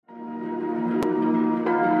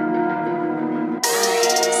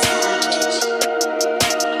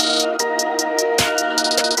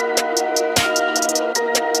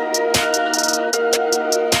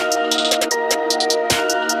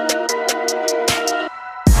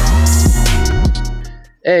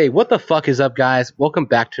Hey, what the fuck is up, guys? Welcome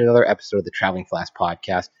back to another episode of the Traveling Flask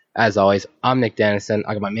Podcast. As always, I'm Nick Dennison.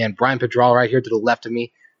 I got my man Brian Pedral right here to the left of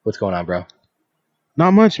me. What's going on, bro?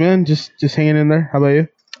 Not much, man. Just hanging in there. How about you?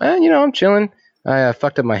 I'm chilling. I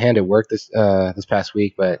fucked up my hand at work this past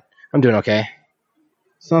week, but I'm doing okay.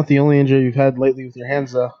 It's not the only injury you've had lately with your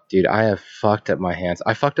hands, though. Dude, I have fucked up my hands.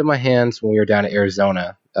 I fucked up my hands when we were down in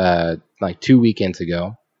Arizona, like 2 weekends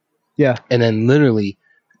ago. Yeah. And then literally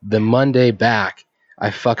the Monday back, I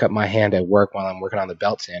fuck up my hand at work while I'm working on the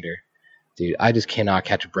belt sander. Dude, I just cannot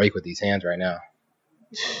catch a break with these hands right now.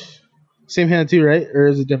 Same hand too, right? Or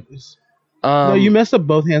is it different? No, you messed up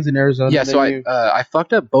both hands in Arizona. Yeah, so I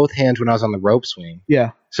fucked up both hands when I was on the rope swing.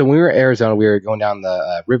 Yeah. So when we were in Arizona, we were going down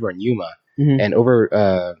the river in Yuma. Mhm. And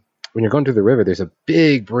over when you're going through the river, there's a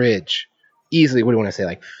big bridge. Easily, what do you want to say,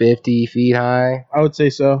 like 50 feet high? I would say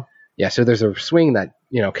so. Yeah, so there's a swing that,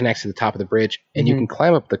 connects to the top of the bridge. And you can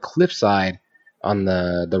climb up the cliffside on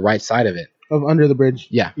the right side of it. Of under the bridge.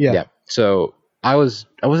 Yeah. So I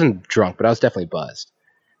wasn't drunk, but I was definitely buzzed.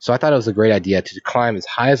 So I thought it was a great idea to climb as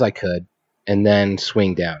high as I could and then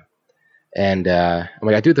swing down. And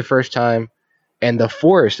I do it the first time, and the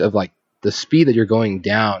force of like the speed that you're going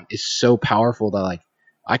down is so powerful that like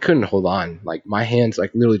I couldn't hold on. Like my hands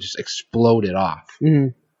like literally just exploded off.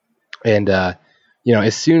 Mhm. And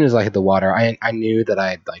as soon as I hit the water, I knew that I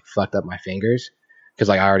had like fucked up my fingers because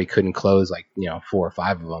like I already couldn't close like 4 or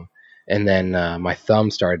 5 of them. And then my thumb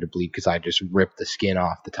started to bleed because I just ripped the skin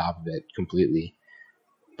off the top of it completely.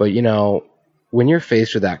 But when you're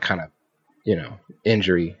faced with that kind of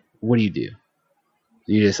injury, what do?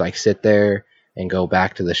 You just like sit there and go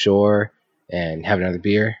back to the shore and have another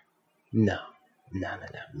beer? No.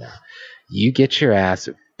 You get your ass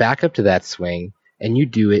back up to that swing and you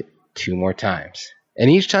do it 2 more times. And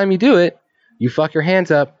each time you do it, you fuck your hands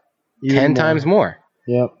up 10 times more.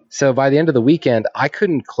 Yep. So by the end of the weekend, I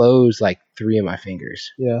couldn't close like 3 of my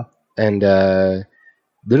fingers. Yeah. And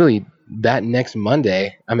literally that next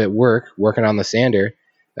Monday, I'm at work working on the sander,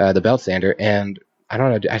 the belt sander, and I don't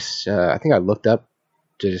know, I think I looked up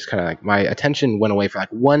to just kind of like my attention went away for like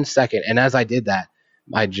 1 second, and as I did that,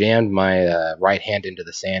 I jammed my right hand into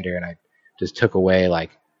the sander, and I just took away like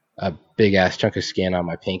a big ass chunk of skin on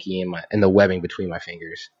my pinky and the webbing between my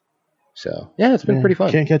fingers. So yeah, it's been pretty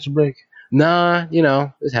fun. Can't catch a break. Nah,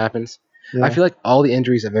 this happens. Yeah. I feel like all the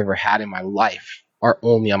injuries I've ever had in my life are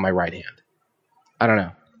only on my right hand. I don't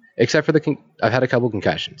know. Except for I've had a couple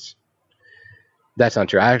concussions. That's not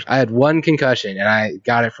true. I had 1 concussion, and I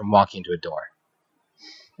got it from walking into a door.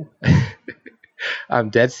 I'm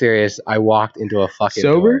dead serious. I walked into a fucking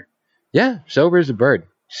Sober? door. Yeah, sober as a bird.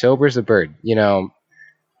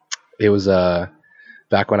 It was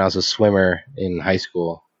back when I was a swimmer in high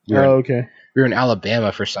school. Okay. We were in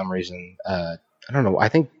Alabama for some reason. I don't know. I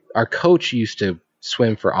think our coach used to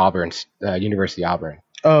swim for Auburn, University of Auburn.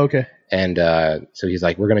 Oh, okay. And so he's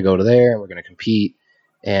like, we're going to go to there and we're going to compete.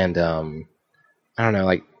 And I don't know,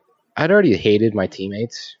 like I'd already hated my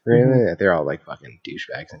teammates. Really, They're all like fucking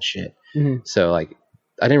douchebags and shit. Mhm. So like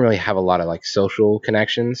I didn't really have a lot of like social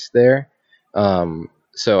connections there.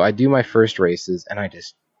 So I do my first races, and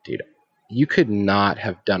dude, you could not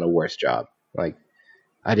have done a worse job. Like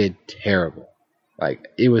I did terrible.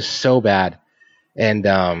 Like it was so bad. And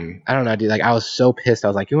I don't know, dude. Like I was so pissed. I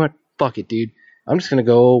was like, you know what? Fuck it, dude. I'm just gonna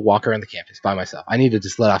go walk around the campus by myself. I need to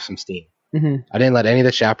just let off some steam. Mhm. I didn't let any of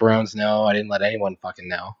the chaperones know. I didn't let anyone fucking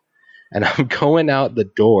know. And I'm going out the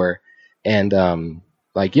door, and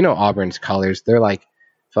Auburn's colors, they're like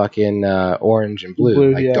fucking orange and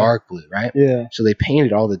blue, like yeah. dark blue, right? Yeah. So they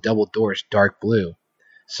painted all the double doors dark blue.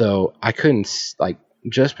 So I couldn't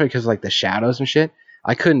just because like the shadows and shit,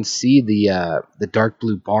 I couldn't see the dark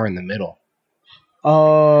blue bar in the middle.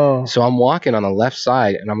 Oh. So I'm walking on the left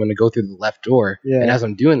side, and I'm going to go through the left door. Yeah. And as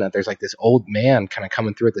I'm doing that, there's like this old man kind of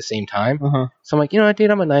coming through at the same time. Uh-huh. So I'm like, you know what,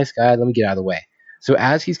 dude, I'm a nice guy. Let me get out of the way. So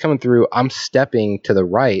as he's coming through, I'm stepping to the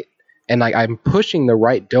right, and like I'm pushing the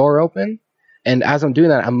right door open. And as I'm doing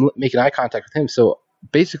that, I'm making eye contact with him. So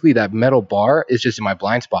basically, that metal bar is just in my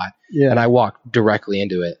blind spot. Yeah. And I walk directly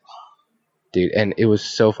into it, dude. And it was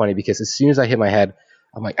so funny because as soon as I hit my head,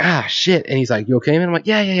 I'm like, ah, shit. And he's like, you okay, man? I'm like,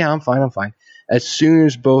 yeah, I'm fine. As soon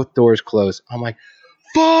as both doors close, I'm like,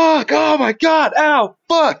 fuck, oh my God, ow,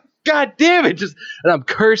 fuck, God damn it. And I'm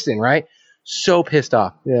cursing, right? So pissed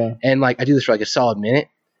off. Yeah. And like, I do this for like a solid minute.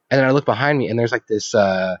 And then I look behind me, and there's like this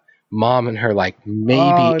mom and her like maybe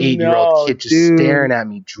 8-year-old kid just staring at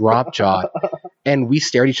me, drop jaw. And we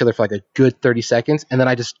stare at each other for like a good 30 seconds. And then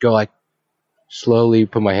I just go like, slowly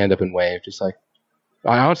put my hand up and wave. Just like,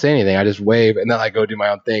 I don't say anything. I just wave, and then I go do my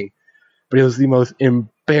own thing. But it was the most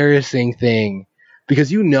embarrassing thing because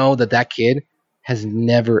that kid has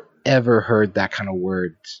never ever heard that kind of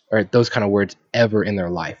words or those kind of words ever in their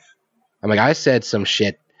life. I'm like, I said some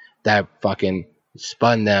shit that fucking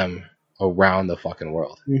spun them around the fucking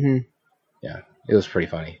world. Mm-hmm. Yeah, it was pretty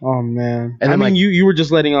funny. Oh man! And I then, mean, like, you were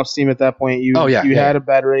just letting off steam at that point. You had a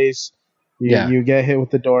bad race. You get hit with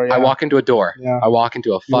the door. Yeah. I walk into a door. Yeah. I walk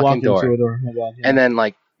into a fucking door. Into a door. Oh, God, yeah. And then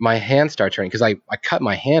like my hand starts hurting because I cut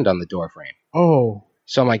my hand on the door frame. Oh.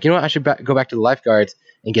 So I'm like, you know what? I should go back to the lifeguards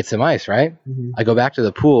and get some ice, right? Mm-hmm. I go back to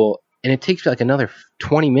the pool, and it takes me like another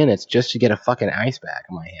 20 minutes just to get a fucking ice bag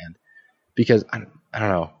on my hand because I don't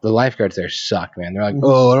know. The lifeguards there suck, man. They're like,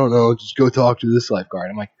 oh, I don't know. Just go talk to this lifeguard.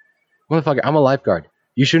 I'm like, motherfucker, I'm a lifeguard.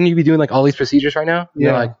 Shouldn't you be doing like all these procedures right now? And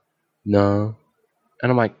they're like, no.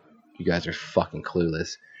 And I'm like, you guys are fucking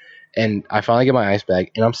clueless. And I finally get my ice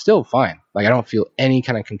bag, and I'm still fine. Like, I don't feel any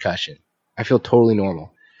kind of concussion. I feel totally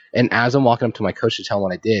normal. And as I'm walking up to my coach to tell him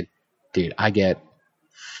what I did, dude, I get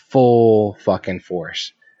full fucking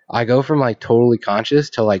force. I go from like totally conscious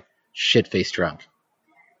to like shit-faced drunk.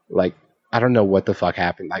 Like, I don't know what the fuck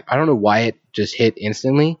happened. Like, I don't know why it just hit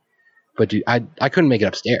instantly, but dude, I couldn't make it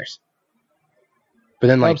upstairs. But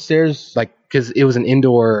then like upstairs, like because it was an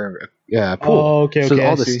indoor pool. Oh, okay. So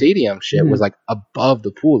all the stadium shit was like above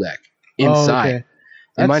the pool deck inside. Oh, okay.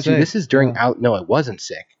 And mind you, this is during No, it wasn't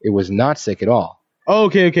sick. It was not sick at all. Oh,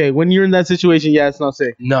 okay. When you're in that situation, yeah, it's not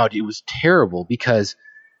sick. No, dude, it was terrible because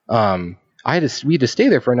we had to stay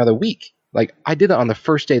there for another week. Like, I did that on the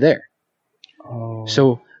first day there. Oh.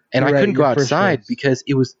 So, and I couldn't go outside because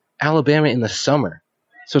it was Alabama in the summer.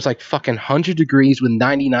 So it's like fucking 100 degrees with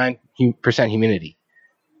 99% humidity.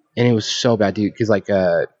 And it was so bad, dude, because like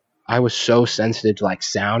I was so sensitive to like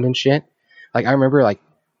sound and shit. Like, I remember like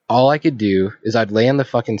all I could do is I'd lay in the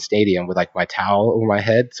fucking stadium with like my towel over my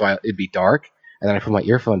head so it'd be dark. And then I put my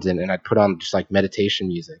earphones in and I'd put on just like meditation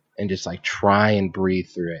music and just like try and breathe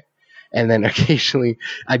through it. And then occasionally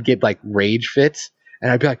I'd get like rage fits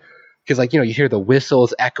and I'd be like, because like, you know, you hear the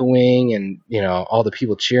whistles echoing and, you know, all the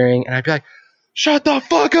people cheering. And I'd be like, shut the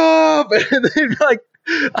fuck up. And then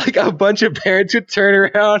like a bunch of parents would turn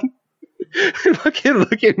around and fucking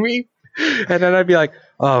look at me. And then I'd be like,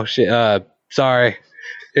 oh shit, sorry.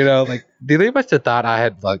 You know, like, they must have thought I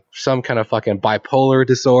had like some kind of fucking bipolar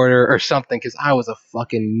disorder or something because I was a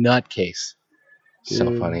fucking nutcase.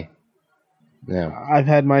 So funny. Yeah. I've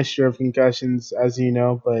had my share of concussions, as you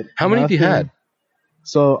know, but how many have you had?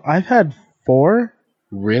 So I've had 4.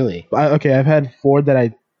 Really? I've had 4 that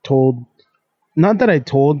I told. Not that I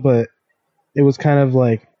told, but it was kind of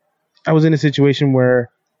like I was in a situation where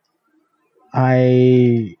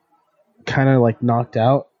I kind of like knocked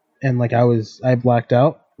out and like I blacked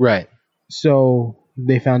out. Right. So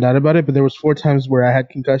they found out about it, but there was 4 times where I had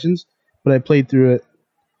concussions, but I played through it,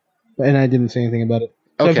 and I didn't say anything about it.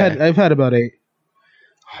 So okay. I've had about 8.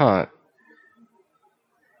 Huh.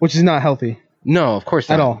 Which is not healthy. No, of course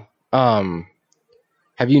not. At all.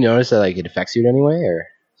 Have you noticed that like it affects you in any way, or?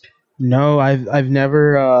 No, I've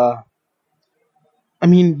never. I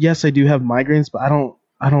mean, yes, I do have migraines, but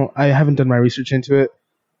I haven't done my research into it.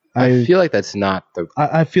 I feel like that's not the.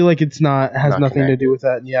 I feel like it's not has nothing connected. To do with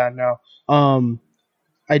that. Yeah, no.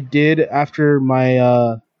 I did after my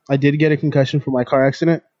I did get a concussion from my car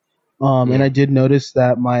accident. And I did notice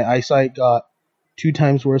that my eyesight got 2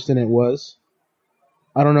 times worse than it was.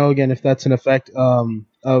 I don't know again if that's an effect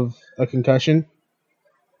of a concussion.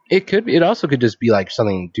 It could be. It also could just be like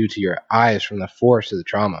something due to your eyes from the force of the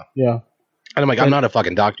trauma. Yeah. And I'm like, I'm not a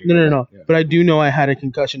fucking doctor. No. Yeah. But I do know I had a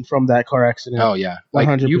concussion from that car accident. Oh yeah, like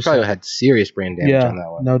 100%. You probably had serious brain damage on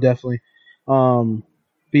that one. No, definitely.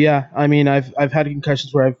 But yeah, I mean, I've had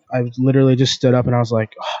concussions where I've literally just stood up and I was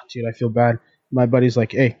like, oh, dude, I feel bad. My buddy's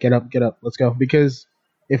like, hey, get up, let's go. Because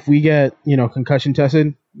if we get, concussion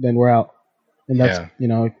tested, then we're out. And that's,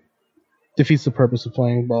 defeats the purpose of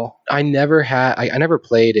playing ball. I never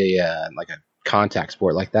played a contact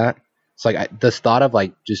sport like that. It's like this thought of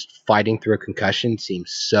like just fighting through a concussion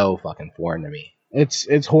seems so fucking foreign to me.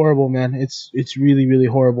 It's horrible, man. It's really, really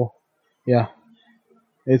horrible. Yeah.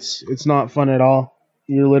 It's not fun at all.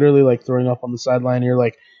 You're literally like throwing up on the sideline. You're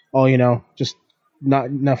like, oh, just not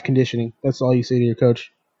enough conditioning. That's all you say to your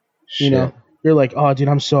coach. Shit. You're like, oh, dude,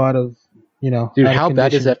 I'm so out of, Dude, how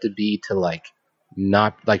bad does it have to be to like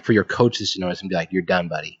not like for your coaches to notice and be like, you're done,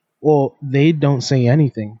 buddy? Well, they don't say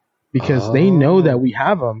anything because they know that we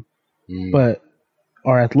have them. But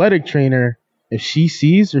our athletic trainer, if she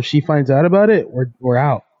sees or she finds out about it, we're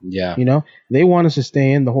out. Yeah. They want us to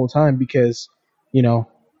stay in the whole time because,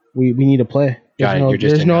 we need to play.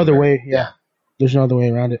 There's no other way. Yeah. There's no other way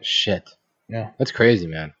around it. Shit. Yeah. That's crazy,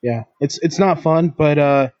 man. Yeah. It's not fun, but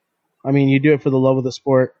I mean, you do it for the love of the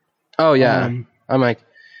sport. Oh yeah. I'm like,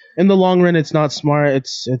 in the long run, it's not smart.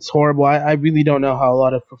 It's horrible. I really don't know how a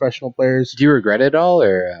lot of professional players. Do you regret it all,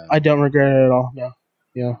 or? I don't regret it at all. No.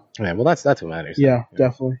 Yeah. Yeah. Well, that's what matters. Yeah,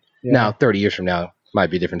 definitely. Yeah. Now, 30 years from now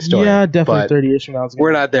might be a different story. Yeah, definitely. 30 years from now,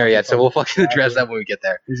 we're not there yet, so we'll fucking address that when we get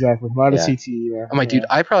there. Exactly. A lot of CTE there. I'm like, dude,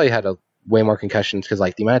 I probably had way more concussions because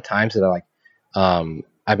like the amount of times that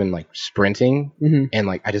I've been like sprinting and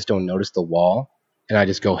like I just don't notice the wall and I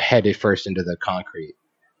just go head first into the concrete.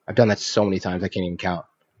 I've done that so many times I can't even count.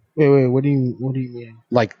 Wait, what do you mean?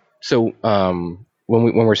 Like, so when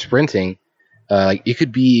we're sprinting, like it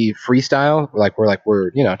could be freestyle, like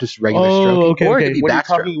we're just regular stroking, okay, or okay. it could be What are you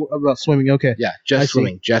backstroke. talking about swimming? Okay, yeah, just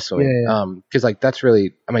swimming. Yeah. Because like that's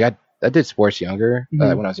really, I mean, I did sports younger when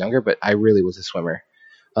I was younger, but I really was a swimmer.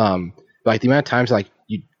 But like the amount of times like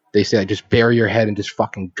they say like just bury your head and just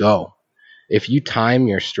fucking go. If you time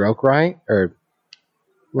your stroke right, or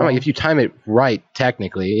like if you time it right,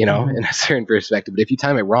 technically, in a certain perspective, but if you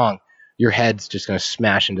time it wrong, your head's just gonna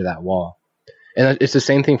smash into that wall. And it's the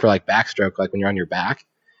same thing for like backstroke, like when you're on your back,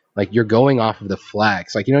 like you're going off of the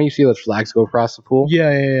flags. Like, you see those flags go across the pool?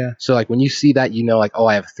 Yeah. So like when you see that, like, oh,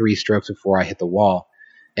 I have 3 strokes before I hit the wall.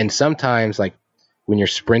 And sometimes like when you're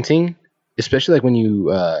sprinting, especially like when you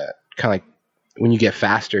when you get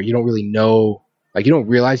faster, you don't really know, like you don't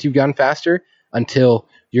realize you've gotten faster until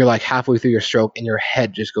you're like halfway through your stroke and your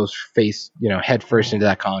head just goes head first into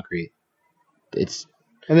that concrete. And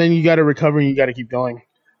then you got to recover and you got to keep going.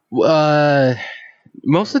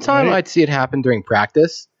 Most of the time I'd see it happen during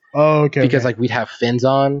practice. Oh, okay. Because like we'd have fins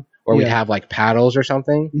on or we'd have like paddles or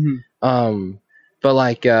something. But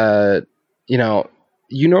like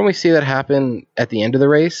you normally see that happen at the end of the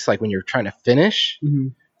race, like when you're trying to finish.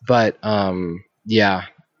 But yeah,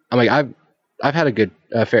 I'm like I've had a good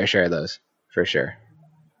fair share of those for sure.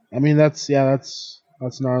 I mean that's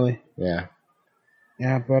gnarly. Yeah.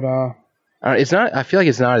 Yeah, but it's not. I feel like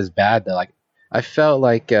it's not as bad though. Like I felt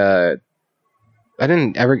like I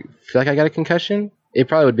didn't ever feel like I got a concussion. It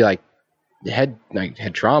probably would be like head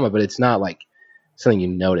trauma, but it's not like something you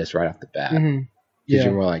notice right off the bat. Because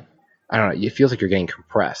you're more like, I don't know. It feels like you're getting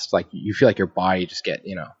compressed. Like you feel like your body just get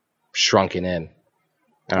shrunken in.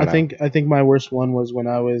 I think my worst one was when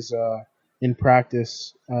I was in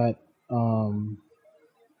practice at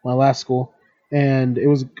my last school, and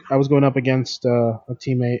I was going up against a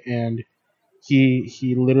teammate, and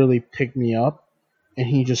he literally picked me up, and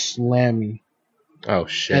he just slammed me. Oh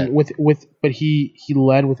shit! And but he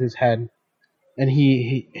led with his head, and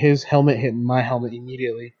his helmet hit my helmet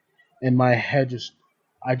immediately, and my head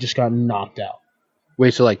I just got knocked out.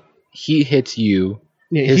 Wait, so like he hits you,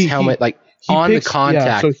 his helmet on the contact.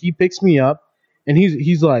 Yeah, so he picks me up, and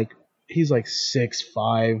he's like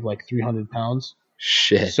 6'5", like 300 pounds.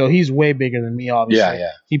 Shit. So he's way bigger than me, obviously.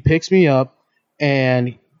 Yeah. He picks me up,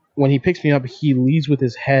 and when he picks me up, he leads with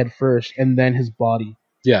his head first, and then his body.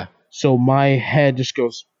 Yeah. So my head just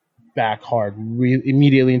goes back hard,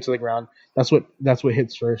 immediately into the ground. That's what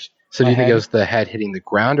hits first. So do you think it was the head hitting the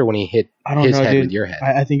ground, or when he hit his head with your head?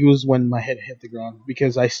 I think it was when my head hit the ground,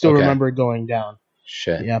 because I still remember going down.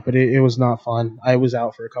 Shit. Yeah, but it was not fun. I was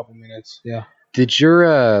out for a couple minutes. Yeah. Did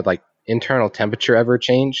your internal temperature ever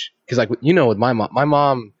change? Because with my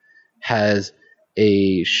mom has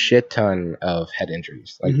a shit ton of head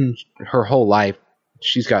injuries. Like her whole life,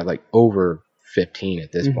 she's got like over 15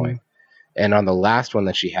 at this point. And on the last one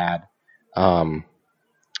that she had,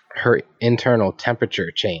 her internal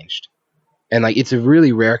temperature changed. And like it's a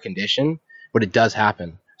really rare condition, but it does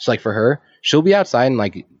happen. So like for her, she'll be outside in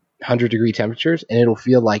like 100-degree temperatures and it'll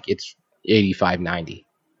feel like it's 85, 90.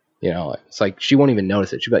 It's like she won't even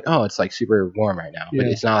notice it. She'll be like, oh, it's like super warm right now. But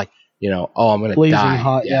it's not like, oh, I'm going to die.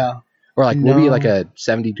 Hot, yeah. Or like we'll be like a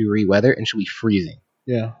 70-degree weather and she'll be freezing.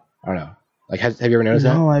 Yeah. I don't know. Like have you ever noticed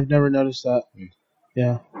that? No, I've never noticed that.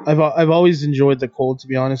 Yeah. I've always enjoyed the cold, to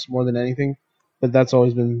be honest, more than anything. But that's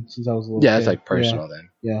always been since I was a little kid. It's like personal then.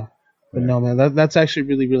 Yeah. But no, man, that's actually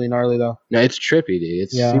really, really gnarly though. No, it's trippy, dude.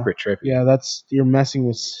 It's super trippy. Yeah, you're messing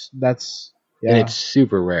with that's. Yeah. And it's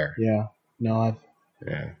super rare. Yeah. No,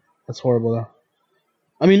 that's horrible though.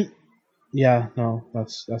 I mean, yeah, no,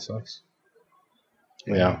 that sucks.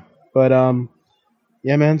 Yeah. But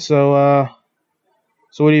yeah, man. So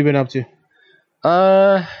what have you been up to?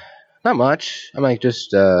 Not much. I'm like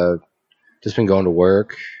just been going to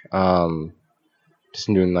work. Just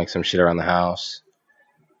been doing like some shit around the house.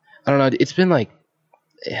 I don't know. It's been like,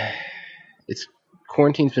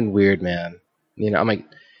 quarantine's been weird, man. I'm like,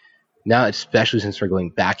 now especially since we're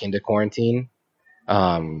going back into quarantine.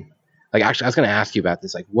 Like actually, I was gonna ask you about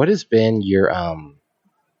this. Like, what has been your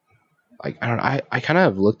like I don't know. I kind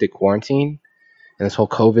of looked at quarantine and this whole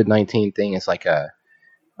COVID-19 thing as like a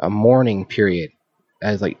mourning period.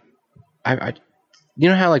 as like I you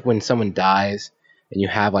know how like when someone dies and you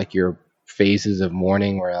have like your phases of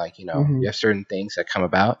mourning where like you have certain things that come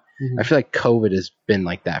about. I feel like COVID has been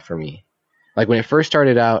like that for me. Like when it first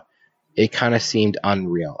started out, it kind of seemed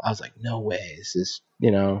unreal. I was like, no way is this,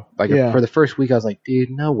 for the first week I was like, dude,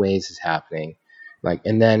 no way is this happening. Like,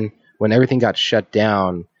 and then when everything got shut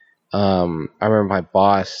down, I remember my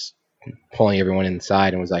boss pulling everyone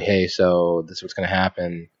inside and was like, hey, so this is what's going to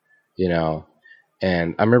happen,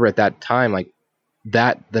 and I remember at that time, like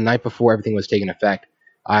that the night before everything was taking effect,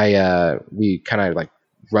 we kind of like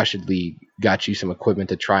rushedly got you some equipment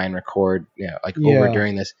to try and record, over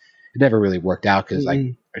during this. It never really worked out because like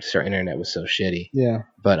our internet was so shitty. Yeah.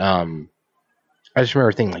 But I just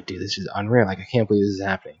remember thinking like, dude, this is unreal. Like I can't believe this is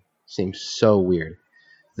happening. It seems so weird.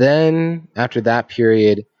 Then after that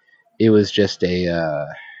period, it was just a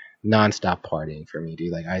nonstop partying for me,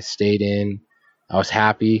 dude. Like I stayed in, I was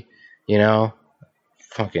happy,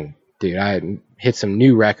 fucking dude. I hit some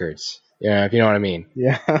new records. If you know what I mean.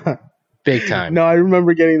 Yeah. Big time. No, I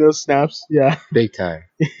remember getting those snaps. Yeah. Big time.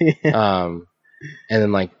 Yeah. And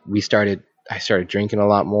then like I started drinking a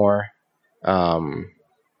lot more. Not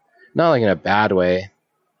like in a bad way.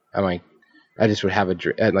 I just would have a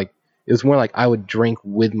drink. Like it was more like I would drink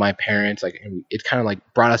with my parents. Like and it kind of like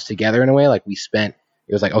brought us together in a way. Like it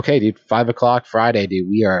was like, okay, dude, 5:00 Friday, dude,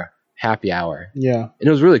 we are happy hour. Yeah. And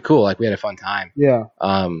it was really cool. Like we had a fun time. Yeah.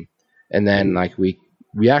 And then like we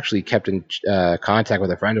actually kept in contact with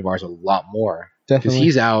a friend of ours a lot more. Definitely. Because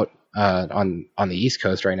he's out on the East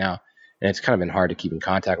Coast right now. And it's kind of been hard to keep in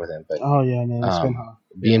contact with him. But oh yeah, man, it's been hard.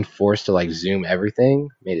 Being forced to like Zoom everything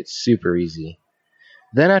made it super easy.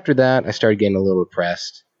 Then after that, I started getting a little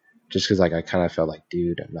depressed, just because like I kind of felt like,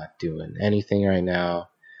 dude, I'm not doing anything right now.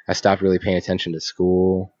 I stopped really paying attention to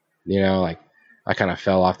school. Like I kind of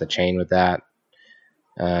fell off the chain with that.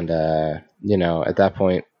 And at that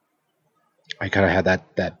point, I kind of had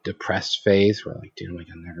that depressed phase where like, dude,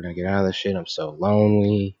 I'm never gonna get out of this shit. I'm so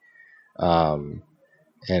lonely.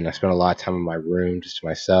 And I spent a lot of time in my room just to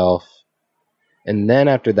myself. And then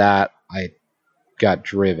after that, I got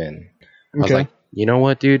driven. I was like, you know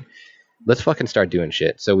what, dude? Let's fucking start doing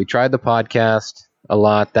shit. So we tried the podcast a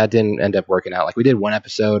lot. That didn't end up working out. Like we did one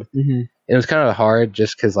episode. Mm-hmm. It was kind of hard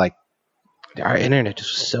just because like our internet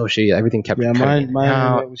just was so shitty. Everything kept my internet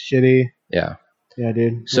was shitty. Yeah. Yeah,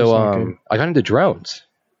 dude. So I got into drones.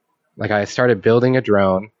 Like I started building a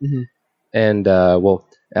drone. Mm-hmm. And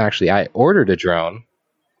actually I ordered a drone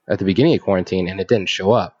at the beginning of quarantine, and it didn't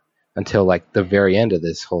show up until like the very end of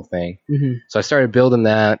this whole thing. Mm-hmm. So I started building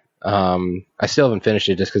that. I still haven't finished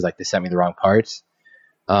it just because like they sent me the wrong parts.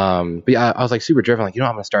 But yeah, I was like super driven, like, I'm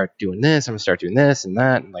gonna start doing this, I'm gonna start doing this and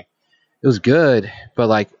that, and like it was good, but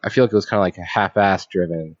like I feel like it was kind of like a half-ass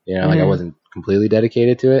driven, like I wasn't completely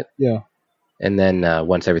dedicated to it. Yeah. And then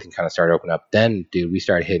once everything kind of started opening up, then dude, we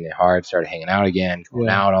started hitting it hard, started hanging out again, going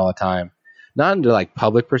out all the time, not into like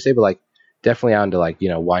public per se, but like definitely out into like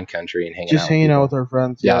wine country and hanging out with our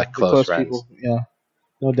friends. Yeah, like close friends. People. Yeah,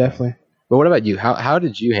 no, definitely. But what about you? How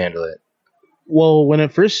did you handle it? Well, when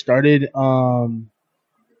it first started, it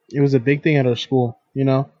was a big thing at our school.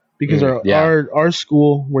 Because our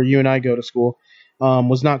school where you and I go to school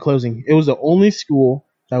was not closing. It was the only school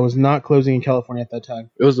that was not closing in California at that time.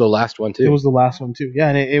 It was the last one too. It was the last one too. Yeah,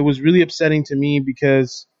 and it was really upsetting to me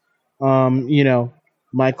because,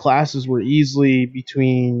 my classes were easily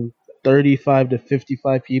between 35 to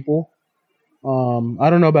 55 people. I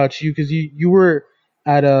don't know about you because you were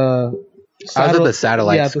at I was at the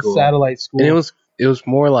satellite school. The satellite school. And it was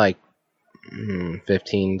more like 10 to 15.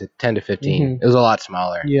 Mm-hmm. It was a lot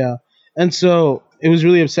smaller. Yeah. And so it was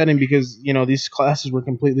really upsetting because, these classes were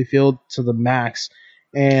completely filled to the max,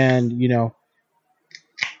 and,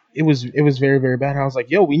 it was very, very bad. And I was like,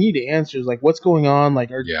 yo, we need answers. Like, what's going on? Like,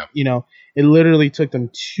 it literally took them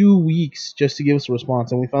 2 weeks just to give us a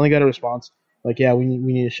response. And we finally got a response. Like, yeah, we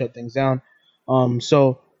need to shut things down.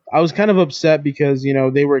 So I was kind of upset because,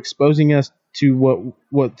 they were exposing us to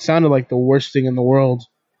what sounded like the worst thing in the world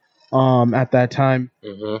at that time.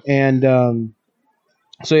 Mm-hmm. And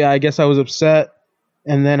so, yeah, I guess I was upset.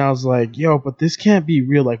 And then I was like, yo, but this can't be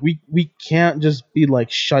real. Like, we can't just be,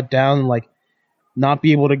 like, shut down and, like, not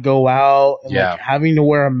be able to go out and like having to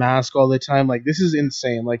wear a mask all the time. Like, this is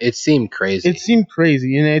insane. Like, it seemed crazy.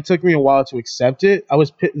 And it took me a while to accept it. I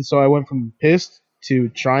was so I went from pissed to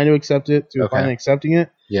trying to accept it to finally accepting it.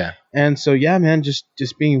 Yeah. And so, yeah, man, just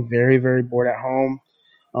being very, very bored at home.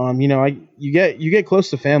 You get close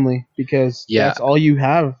to family because that's all you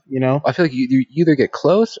have, I feel like you either get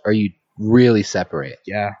close or you really separate.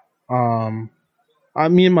 Yeah.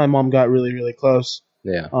 Me and my mom got really, really close.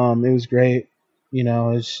 Yeah. It was great. You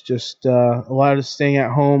know, it's just a lot of staying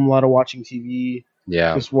at home, a lot of watching TV.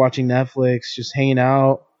 Yeah. Just watching Netflix, just hanging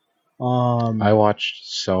out. I watched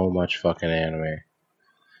so much fucking anime.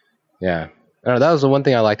 Yeah. I don't know, that was the one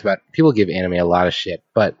thing I liked about it. People give anime a lot of shit,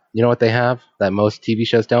 but you know what they have that most TV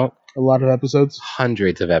shows don't? A lot of episodes.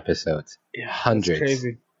 Hundreds of episodes. Yeah, hundreds. That's crazy.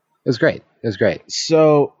 It was great. It was great.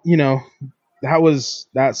 So, you know,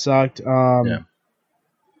 that sucked. Yeah.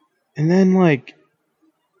 And then like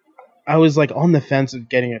I was like on the fence of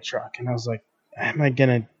getting a truck, and I was like, am I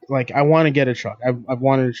gonna like I want to get a truck. I've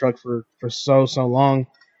wanted a truck for so long.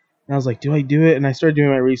 And I was like, do I do it? And I started doing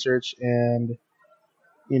my research, and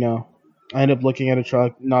you know, I ended up looking at a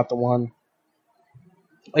truck, not the one.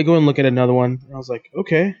 I go and look at another one, and I was like,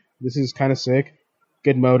 okay, this is kind of sick.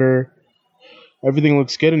 Good motor. Everything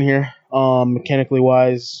looks good in here. Mechanically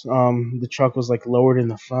wise, the truck was like lowered in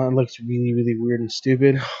the front. It looks really, really weird and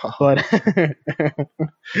stupid. But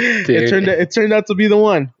it turned out to be the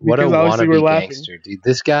one. What a wannabe gangster, dude.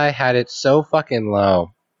 This guy had it so fucking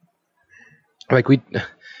low. Like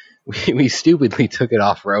we stupidly took it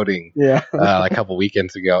off roading a couple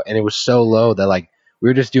weekends ago, and it was so low that like we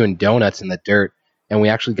were just doing donuts in the dirt, and we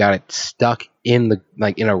actually got it stuck in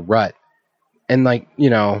in a rut, and like, you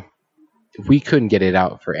know, we couldn't get it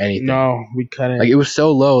out for anything. No, we couldn't. Like, it was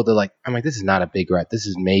so low that like I'm like, this is not a big rut. This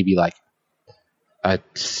is maybe like a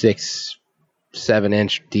 6-7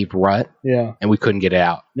 inch deep rut. Yeah, and we couldn't get it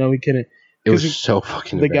out. No, we couldn't. It was so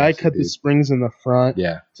fucking. The guy cut the springs in the front,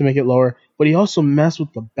 to make it lower, but he also messed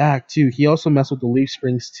with the back too. He also messed with the leaf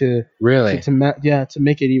springs to make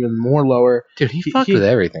it even more lower. Dude, he fucked with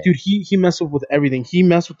everything. Dude, he messed with everything. He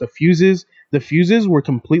messed with the fuses. The fuses were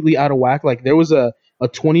completely out of whack. Like there was a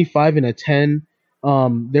 25 and a 10.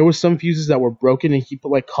 There was some fuses that were broken, and he put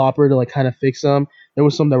like copper to like kind of fix them. There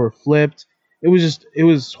was some that were flipped. It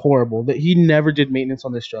was horrible. That he never did maintenance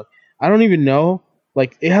on this truck. I don't even know.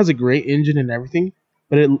 Like, it has a great engine and everything,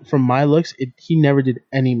 but from my looks, he never did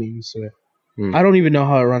any maintenance to it. I don't even know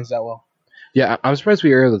how it runs that well. Yeah, I'm surprised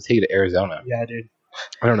we were able to take it to Arizona. Yeah, dude.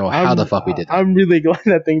 I don't know how the fuck we did that. I'm really glad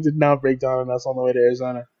that thing did not break down on us on the way to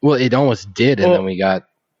Arizona. Well, it almost did, and then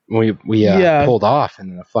we pulled off,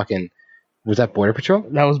 and then the fucking... Was that Border Patrol?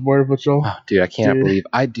 That was Border Patrol. Oh, dude, I can't believe...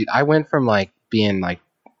 I went from, like, being, like,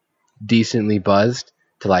 decently buzzed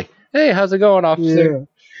to, like, hey, how's it going, officer? Yeah.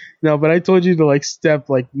 No, but I told you to like step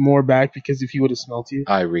like more back because if he would have smelled you,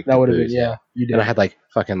 I reeked. That would have been you did. And I had like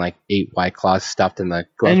fucking like 8 White Claws stuffed in the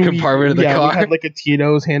glove compartment of the car. We had like a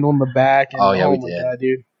Tito's handle in the back. And, we did. God,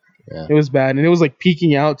 dude. Yeah. It was bad, and it was like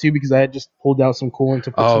peeking out too because I had just pulled out some coolant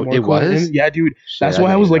to put some more coolant in. Yeah, dude. That's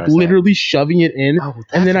why I was like literally shoving it in,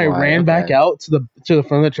 and then I ran back out to the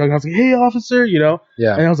front of the truck. And I was like, "Hey, officer," you know.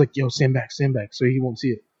 Yeah. And I was like, "Yo, stand back," so he won't see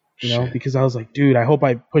it. You know, because I was like, "Dude, I hope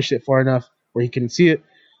I pushed it far enough where he couldn't see it."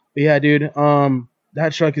 But yeah, dude.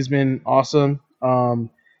 That truck has been awesome.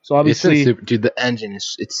 So obviously, dude, the engine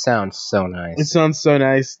it sounds so nice. It sounds so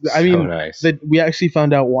nice. I mean, we actually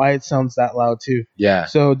found out why it sounds that loud too. Yeah.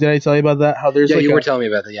 So did I tell you about that? How there's you were telling me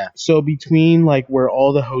about that. Yeah. So between like where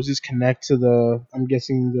all the hoses connect to I'm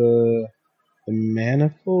guessing the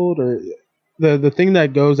manifold or the thing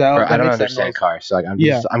that goes out. I don't understand cars, so like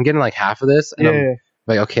I'm getting like half of this, and I'm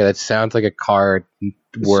like, okay, that sounds like a car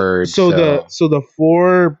word. So the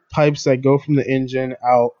 4 pipes that go from the engine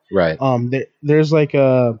out, right? There's like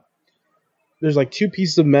 2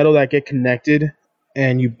 pieces of metal that get connected,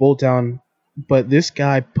 and you bolt down. But this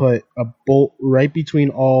guy put a bolt right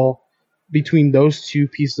between those 2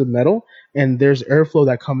 pieces of metal, and there's airflow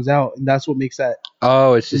that comes out, and that's what makes that.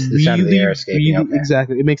 Oh, it's just the sound of the air escaping. Okay.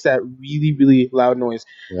 Exactly, it makes that really, really loud noise.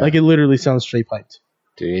 Yeah. Like it literally sounds straight piped.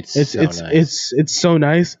 Dude, it's so nice. It's so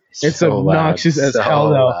nice. It's so obnoxious as hell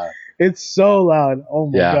though. Loud. It's so loud.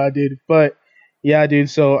 Oh my god, dude. But yeah, dude.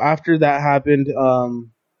 So after that happened,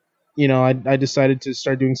 you know, I decided to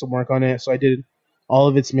start doing some work on it. So I did all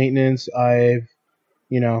of its maintenance. I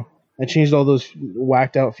changed all those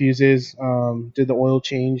whacked out fuses. Did the oil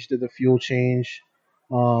change. Did the fuel change.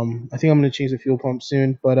 I think I'm gonna change the fuel pump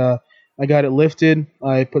soon. But I got it lifted.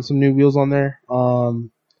 I put some new wheels on there.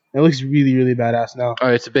 It looks really, really badass now. Oh,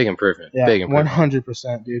 it's a big improvement. Yeah,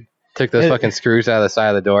 100%, dude. Took those fucking screws out of the side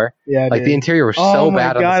of the door. Yeah, like the interior was so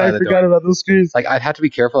bad on the side of the door. I forgot about those screws. Like I'd have to be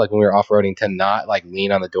careful, like when we were off-roading, to not like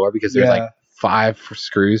lean on the door because there's like 5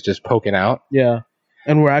 screws just poking out. Yeah,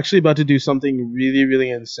 and we're actually about to do something really, really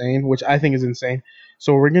insane, which I think is insane.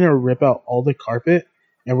 So we're gonna rip out all the carpet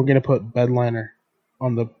and we're gonna put bed liner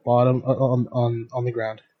on the bottom on the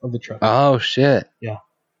ground of the truck. Oh shit! Yeah.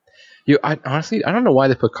 I honestly don't know why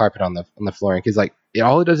they put carpet on the flooring because like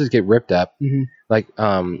all it does is get ripped up. Mm-hmm. Like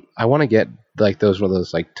I want to get like one of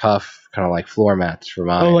those like tough kind of like floor mats for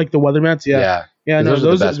mine. Oh, like the weather mats, yeah. Yeah, no,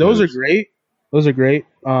 those are great. Those are great.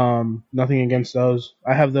 Nothing against those.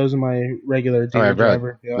 I have those in my regular daily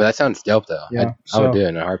driver. Yeah. But that sounds dope though. Yeah, I would do it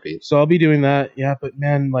in a heartbeat. So I'll be doing that. Yeah, but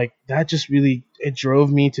man, like that just really it drove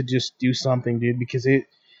me to just do something, dude, because it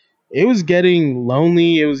was getting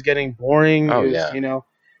lonely. It was getting boring. Oh, yeah. You know,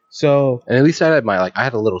 so. And at least I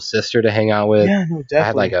had a little sister to hang out with. Yeah, no,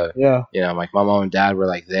 definitely. I had you know, like my mom and dad were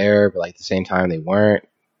like there, but like at the same time they weren't.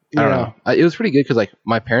 I don't know. It was pretty good because like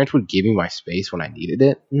my parents would give me my space when I needed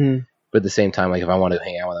it. Mm-hmm. But at the same time, like if I wanted to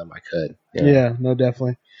hang out with them, I could. You know? Yeah, no,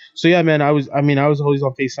 definitely. So yeah, man, I was always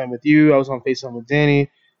on FaceTime with you. I was on FaceTime with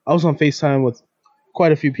Danny. I was on FaceTime with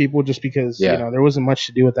quite a few people just because you know there wasn't much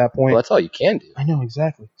to do at that point. Well, that's all you can do. I know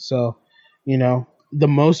exactly. So, you know, the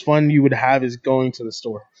most fun you would have is going to the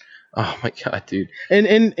store. Oh my god, dude!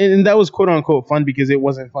 And that was quote unquote fun because it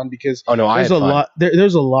wasn't fun because there's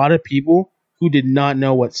a lot of people who did not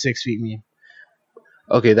know what 6 feet mean.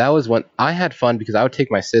 Okay, that was when I had fun because I would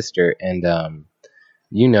take my sister and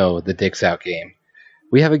you know the Dicks Out game.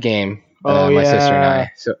 We have a game, my sister and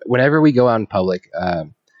I. So whenever we go out in public,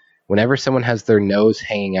 whenever someone has their nose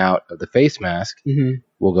hanging out of the face mask,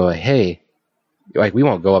 we'll go, hey, like we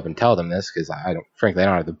won't go up and tell them this because I don't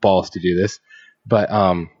have the balls to do this, but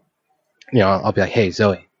you know, I'll be like, hey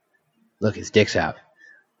Zoe, look, his dick's out,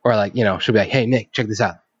 or like you know, she'll be like, hey Nick, check this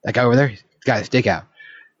out, that guy over there, he's got his dick out.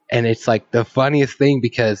 And it's like the funniest thing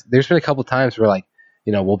because there's been a couple times where like,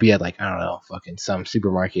 you know, we'll be at like, I don't know, fucking some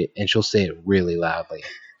supermarket and she'll say it really loudly.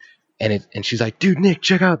 And she's like, dude, Nick,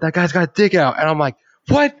 check out, that guy's got a dick out. And I'm like,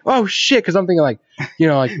 what? Oh shit. Cause I'm thinking like, you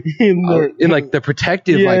know, like in like the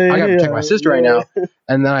protective, I gotta protect my sister right now.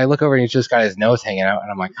 And then I look over and he's just got his nose hanging out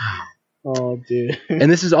and I'm like, oh dude.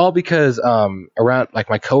 And this is all because around like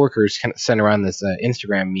my coworkers sent around this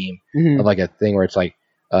Instagram meme of like a thing where it's like,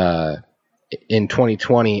 in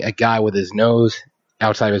 2020, a guy with his nose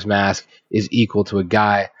outside of his mask is equal to a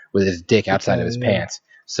guy with his dick outside of his pants.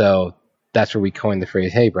 So that's where we coined the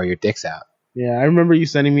phrase, hey, bro, your dick's out. Yeah, I remember you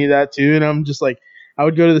sending me that too. And I'm just like, I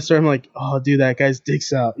would go to the store. I'm like, oh, dude, that guy's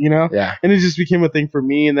dick's out, you know? Yeah. And it just became a thing for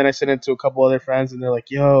me. And then I sent it to a couple other friends and they're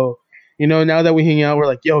like, yo, you know, now that we hang out, we're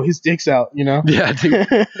like, yo, his dick's out, you know? Yeah, dude.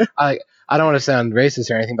 I don't want to sound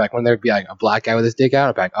racist or anything, but like when there'd be like a black guy with his dick out,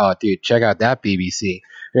 I'd be like, oh, dude, check out that BBC.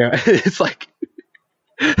 You know, it's like,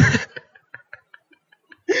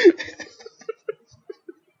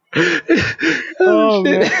 oh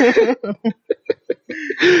shit. Man.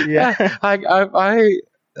 Yeah,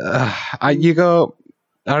 you go.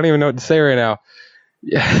 I don't even know what to say right now.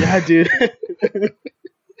 Yeah, dude.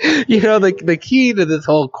 You know, the key to this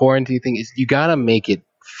whole quarantine thing is you gotta make it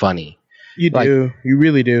funny. You do. You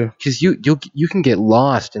really do. Because you can get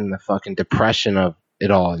lost in the fucking depression of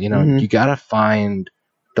it all. You know, you gotta find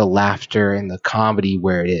the laughter and the comedy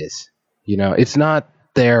where it is. You know, it's not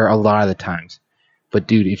there a lot of the times. But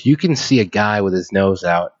dude, if you can see a guy with his nose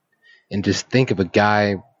out and just think of a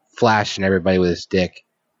guy flashing everybody with his dick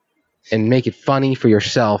and make it funny for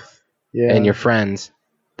yourself and your friends,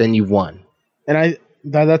 then you won. And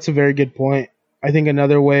that's a very good point. I think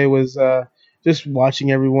another way was just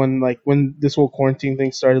watching everyone, like when this whole quarantine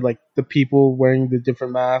thing started, like the people wearing the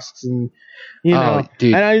different masks and you know,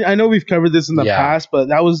 dude. And I know we've covered this in the past, but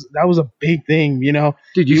that was a big thing, you know.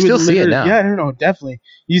 Dude, you still see it now. Yeah, I don't know, definitely.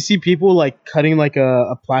 You see people like cutting like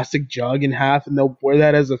a plastic jug in half and they'll wear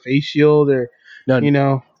that as a face shield or you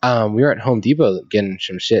know. We were at Home Depot getting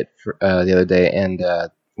some shit for, the other day and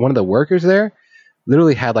one of the workers there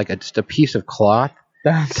literally had like just a piece of cloth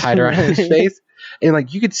tied around his face. And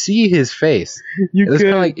like you could see his face. It was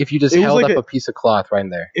kind of like if you just held up a piece of cloth right in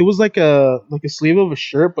there. It was like a sleeve of a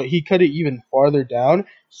shirt, but he cut it even farther down,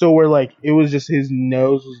 so where like it was just his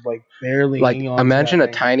nose was like barely. Like imagine a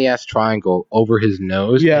tiny ass triangle over his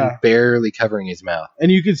nose, and barely covering his mouth.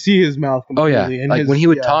 And you could see his mouth completely. Oh yeah, and like when he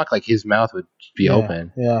would talk, like his mouth would be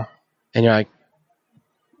open. Yeah. And you're like,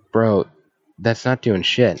 bro, that's not doing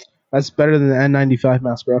shit. That's better than the N95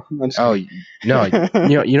 mask, bro. Oh no,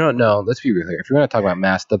 you don't know. Let's be real here. If you're gonna talk about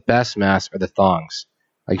masks, the best masks are the thongs.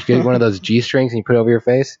 Like if you get one of those G strings and you put it over your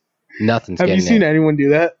face, nothing's getting in. Have you seen anyone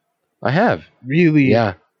do that? I have. Really?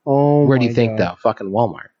 Yeah. Oh. Where do you think though? Fucking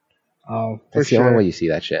Walmart. Oh, that's the only way you see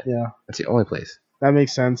that shit. Yeah. That's the only place. That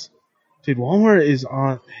makes sense, dude. Walmart is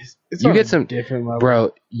on. It's you on get some different level,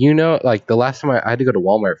 bro. You know, like the last time I had to go to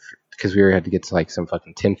Walmart because we had to get like some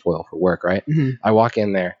fucking tinfoil for work, right? Mm-hmm. I walk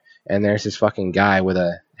in there. And there's this fucking guy with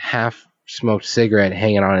a half-smoked cigarette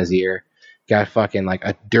hanging on his ear. Got fucking like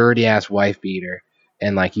a dirty-ass wife beater.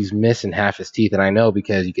 And like he's missing half his teeth. And I know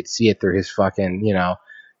because you could see it through his fucking, you know,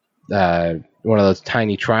 one of those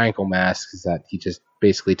tiny triangle masks that he just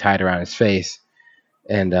basically tied around his face.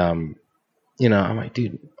 And, you I'm like,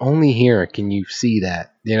 dude, only here can you see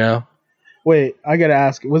that, Wait, I gotta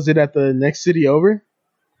ask. Was it at the next city over?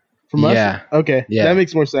 From us? Okay, that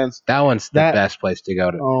makes more sense. That one's the best place to go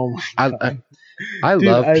to. Oh my god. I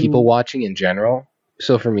love people watching in general.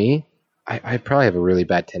 So for me, I probably have a really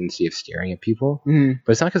bad tendency of staring at people,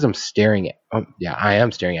 but it's not because I'm staring at. I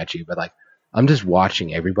am staring at you, but like I'm just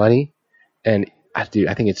watching everybody, and I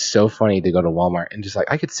think it's so funny to go to Walmart and just like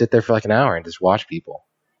I could sit there for like an hour and just watch people.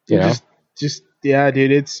 Just yeah,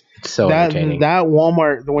 dude. It's so entertaining. That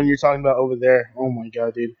Walmart, the one you're talking about over there. Oh my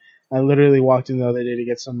god, dude. I literally walked in the other day to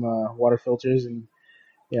get some water filters, and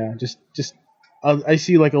just I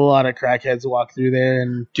see like a lot of crackheads walk through there.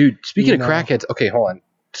 And dude, speaking of crackheads, okay, hold on.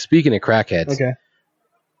 Speaking of crackheads, okay,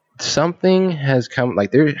 something has come.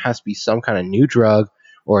 Like there has to be some kind of new drug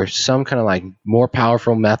or some kind of like more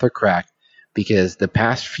powerful meth or crack, because the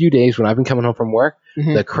past few days when I've been coming home from work,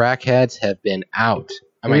 the crackheads have been out.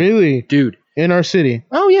 I mean, really, dude, in our city?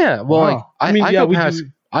 Oh yeah. Well, wow.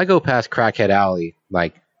 I go past Crackhead Alley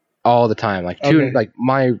like all the time. Like like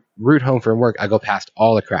my route home from work, I go past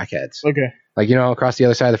all the crackheads. Okay. Like across the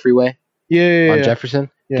other side of the freeway. Yeah. On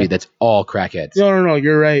Jefferson. Yeah. Dude, that's all crackheads. No,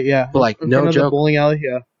 you're right. Yeah. But like no joke. The bowling alley.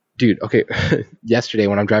 Yeah. Dude, okay. Yesterday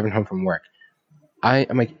when I'm driving home from work,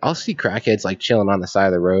 I'm like I'll see crackheads like chilling on the side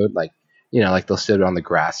of the road, like like they'll sit on the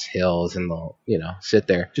grass hills and they'll sit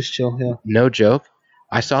there. Just chill. Yeah. No joke.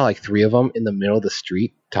 I saw like 3 of them in the middle of the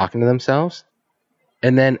street talking to themselves.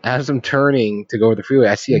 And then as I'm turning to go over the freeway,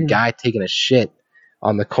 I see a guy taking a shit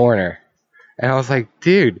on the corner. And I was like,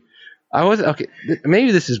 dude,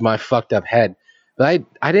 maybe this is my fucked up head. But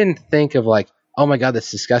I didn't think of like, oh my God,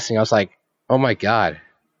 that's disgusting. I was like, oh my God,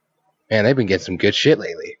 man, they've been getting some good shit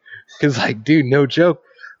lately. Because like, dude, no joke.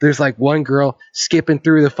 There's like one girl skipping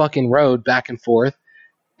through the fucking road back and forth.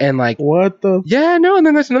 And like, what the? Yeah, no. And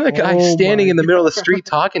then there's another guy standing in the middle of the street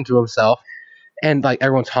talking to himself, and like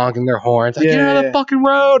everyone's honking their horns, like get out of the fucking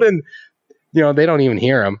road, and they don't even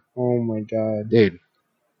hear him. Oh my god, dude.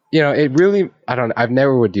 It really, I've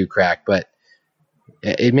never would do crack, but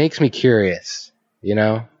it makes me curious.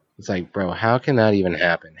 It's like, bro, how can that even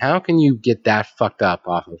happen? How can you get that fucked up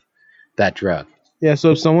off of that drug? Yeah,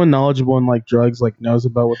 so if someone knowledgeable in like drugs like knows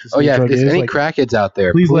about what this drug is, if there's any crackheads out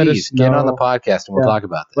there, please let us know. Get on the podcast and we'll talk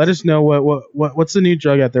about this. Let us know what's the new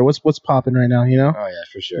drug out there. What's popping right now? Oh yeah,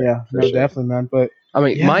 for sure. Yeah, definitely, man. But I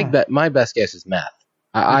mean, my best guess is meth.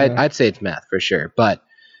 I'd say it's meth for sure, but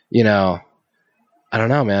I don't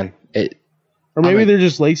know, man. Or maybe they're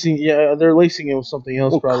just lacing. Yeah, they're lacing it with something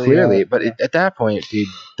else, probably. Clearly, but at that point, dude,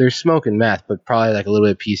 they're smoking meth, but probably like a little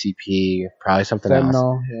bit of PCP, probably something else.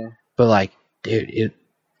 Yeah. But like, dude,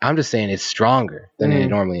 I'm just saying it's stronger than it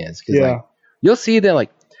normally is. Cause like, you'll see that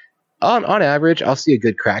like on average, I'll see a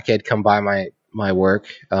good crackhead come by my work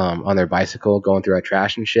on their bicycle going through our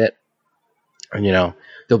trash and shit. And,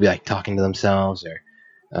 they'll be like talking to themselves or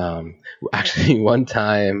actually one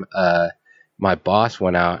time my boss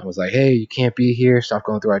went out and was like, hey, you can't be here. Stop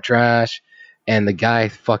going through our trash. And the guy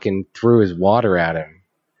fucking threw his water at him.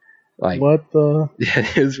 Like, what the? Yeah,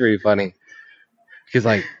 it was pretty funny. Because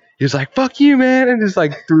like, he was like, fuck you, man, and just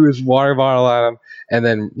like threw his water bottle at him and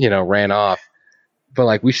then, ran off. But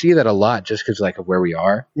like we see that a lot just because like of where we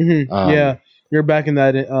are. Yeah, you're back in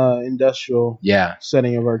that industrial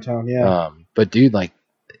setting of our town. Yeah. But dude, like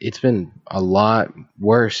it's been a lot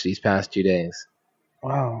worse these past 2 days.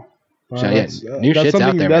 Wow. So, new shit's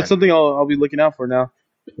out there. That's something I'll be looking out for now.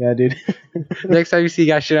 Yeah, dude. Next time you see a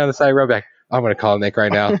guy shit on the side of the road, back, I'm gonna call Nick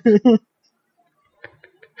right now.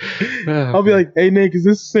 I'll be like, hey Nick, is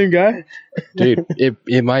this the same guy? Dude,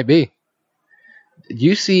 it might be.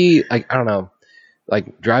 You see, like, I don't know,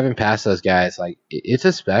 like driving past those guys, like it's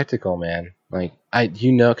a spectacle, man. Like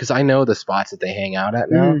because I know the spots that they hang out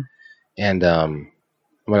at now, and I'm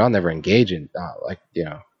like, I'll never engage in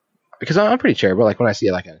because I'm pretty charitable. Like when I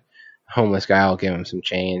see like a homeless guy, I'll give him some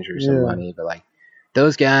change or some money. But like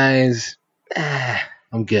those guys,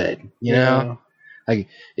 I'm good. You know. Like,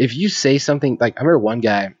 if you say something, like, I remember one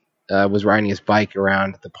guy was riding his bike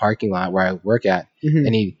around the parking lot where I work at,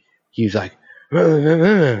 and he was like,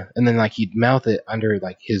 and then, like, he'd mouth it under,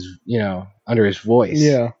 like, his, under his voice.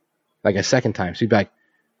 Yeah. Like, a second time. So he'd be like,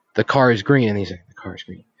 the car is green. And he's like, the car is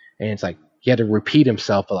green. And it's like, he had to repeat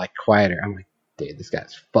himself, but, like, quieter. I'm like, dude, this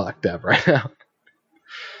guy's fucked up right now.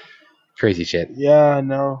 Crazy shit. Yeah,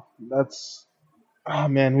 no. That's, oh,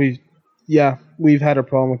 man, we've had a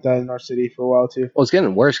problem with that in our city for a while too. Well, it's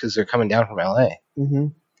getting worse because they're coming down from LA.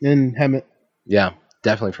 In Hemet. Yeah,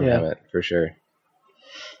 definitely from Hemet for sure.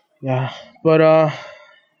 Yeah, but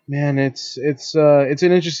man, it's an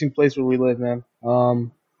interesting place where we live, man.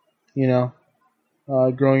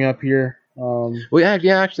 Growing up here,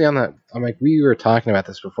 Actually, on that, I'm like, we were talking about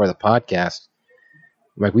this before the podcast.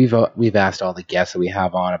 Like, we've asked all the guests that we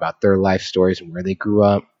have on about their life stories and where they grew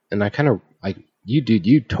up, and I kind of like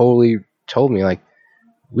you totally told me like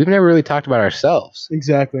we've never really talked about ourselves.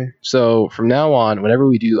 Exactly. So from now on, whenever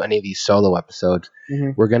we do any of these solo episodes,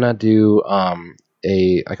 we're gonna do we're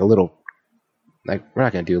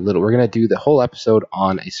not gonna do a little. We're gonna do the whole episode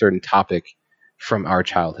on a certain topic from our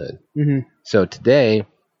childhood. So today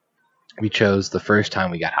we chose the first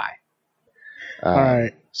time we got high. All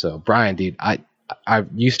right. So Brian, dude,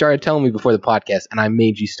 you started telling me before the podcast, and I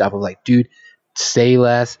made you stop. I was like, dude, say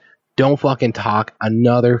less. Don't fucking talk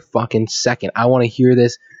another fucking second. I want to hear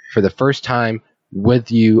this for the first time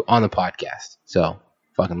with you on the podcast. So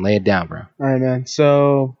fucking lay it down, bro. All right, man.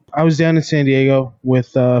 So I was down in San Diego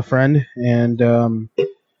with a friend, and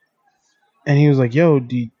he was like, "Yo,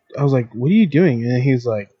 I was like, "What are you doing?" And he's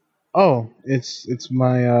like, "Oh, it's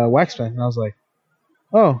my wax pen." And I was like,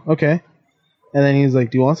 "Oh, okay." And then he's like,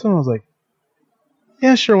 "Do you want some?" I was like,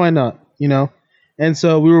 "Yeah, sure, why not?" You know. And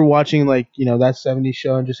so we were watching that 70s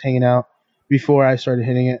show and just hanging out before I started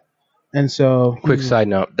hitting it. And so, quick side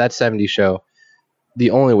note: that 70s show,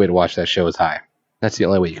 the only way to watch that show is high. That's the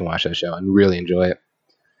only way you can watch that show and really enjoy it.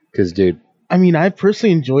 Because, dude, I mean, I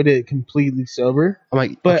personally enjoyed it completely sober. I'm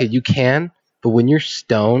like, okay, you can, but when you're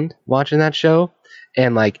stoned watching that show,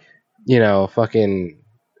 and fucking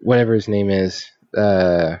whatever his name is,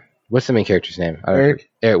 what's the main character's name? Eric.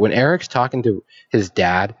 When Eric's talking to his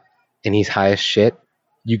dad and he's high as shit,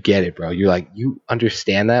 you get it, bro. You're like, you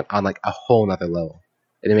understand that on like a whole nother level.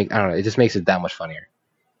 And I don't know, it just makes it that much funnier.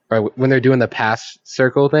 Or when they're doing the pass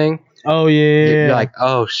circle thing. Oh yeah. You're like,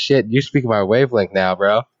 oh shit, you're speaking my wavelength now,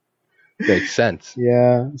 bro. Makes sense.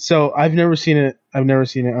 Yeah. So I've never seen it. Under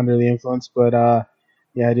the influence, but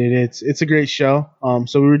yeah, dude, it's a great show.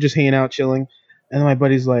 So we were just hanging out, chilling, and my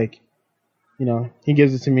buddy's like, he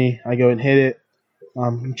gives it to me. I go and hit it.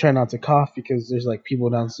 I'm trying not to cough because there's like people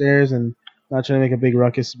downstairs and not trying to make a big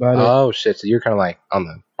ruckus about it. Oh shit! So you're kind of like on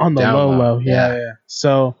the low. Yeah.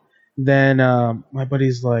 So then my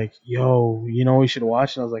buddy's like, "Yo, we should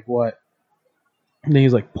watch?" And I was like, "What?" And then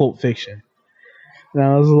he's like, "Pulp Fiction." And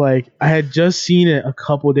I was like, I had just seen it a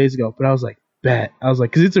couple of days ago, but I was like, bet. I was like,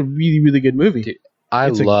 because it's a really, really good movie. Dude, I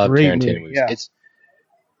love Tarantino movies. Yeah.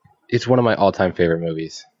 It's one of my all-time favorite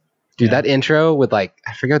movies. Dude, that intro with I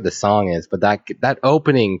forget what the song is, but that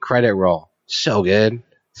opening credit roll, so good.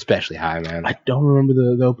 Especially high, man. I don't remember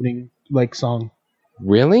the opening song.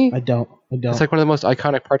 Really? I don't. It's like one of the most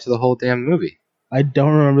iconic parts of the whole damn movie. I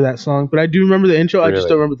don't remember that song, but I do remember the intro. Really? I just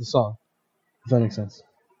don't remember the song. If that makes sense.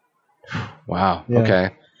 Wow. Yeah. Okay.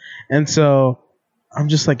 And so I'm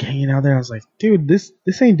just like hanging out there. I was like, dude, this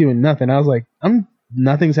ain't doing nothing. I was like,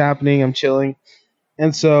 nothing's happening. I'm chilling.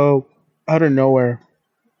 And so out of nowhere,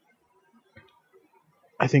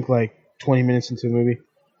 I think 20 minutes into the movie,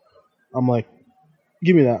 I'm like,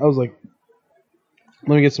 give me that. I was like,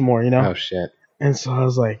 let me get some more, Oh shit. And so I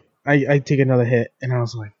was like, I take another hit, and I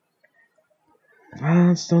was like,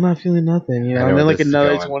 I'm still not feeling nothing, And then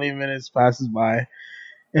another 20 minutes passes by,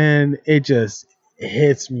 and it just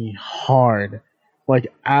hits me hard,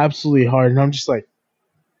 absolutely hard, and I'm just like,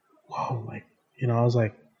 whoa, I was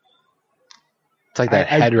like, it's like that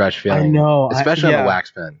head rush feeling. I know, especially on the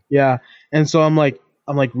wax pen. Yeah, and so I'm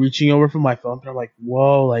reaching over for my phone, and I'm like,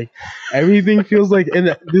 whoa, everything feels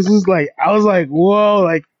and this was I was like, whoa,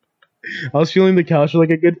 I was feeling the couch for a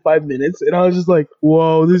good 5 minutes, and I was just like,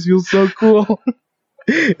 whoa, this feels so cool.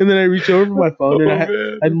 And then I reach over for my phone,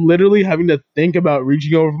 and I'm literally having to think about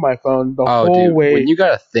reaching over for my phone the whole way. When you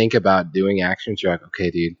gotta think about doing actions, you're like, okay,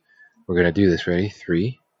 dude, we're gonna do this. Ready?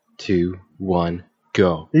 3, 2, 1,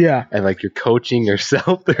 go. Yeah. And you're coaching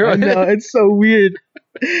yourself through it. I know, it's so weird.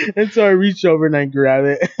 And so I reach over and I grab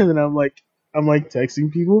it, and then I'm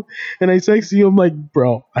texting people, and I text you, I'm like,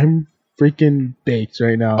 bro, I'm freaking baked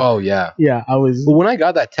right now. Oh yeah. Yeah, I was. But when I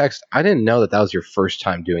got that text, I didn't know that was your first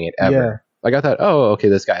time doing it ever. Yeah. I thought, oh, okay,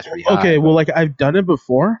 this guy's pretty high. Okay, well, I've done it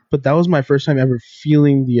before, but that was my first time ever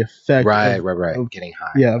feeling the effect. Right. Of getting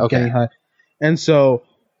high. Yeah, getting high. And so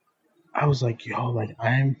I was like, yo,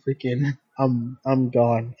 I'm freaking, I'm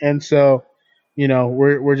gone. And so,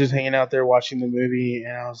 we're just hanging out there watching the movie,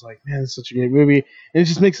 and I was like, man, it's such a great movie, and it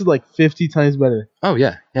just makes it 50 times better. Oh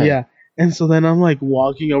yeah. And so then I'm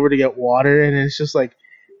walking over to get water, and it's just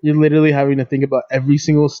you're literally having to think about every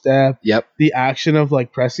single step. Yep. The action of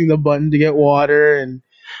pressing the button to get water, and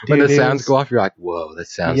when the sounds go off, you're like, whoa, that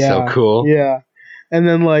sounds so cool. Yeah. And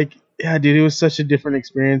then dude, it was such a different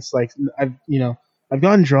Experience. I've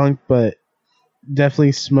gotten drunk, but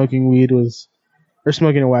definitely smoking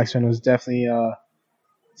a wax pen was definitely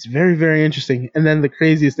It's very, very interesting. And then the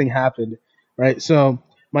craziest thing happened, right? So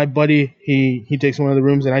my buddy, he takes one of the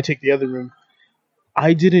rooms and I take the other room.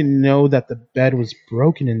 I didn't know that the bed was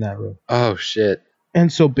broken in that room. Oh shit.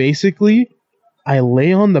 And so basically I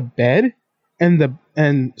lay on the bed and the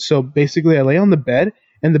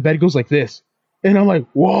bed goes like this. And I'm like,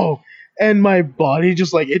 whoa. And my body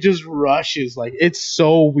just like, it just rushes. Like, it's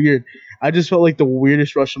so weird. I just felt like the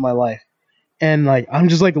weirdest rush of my life. And like, I'm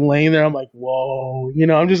just like laying there. I'm like, whoa.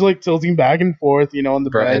 I'm just like tilting back and forth, on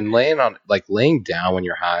the bed. And laying down when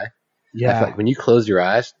you're high. Yeah. I feel like when you close your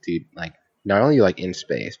eyes, dude, like, not only are you like in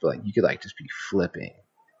space, but like you could like just be flipping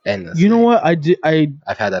endlessly. You know what?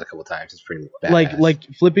 I've had that a couple times. It's pretty bad. Like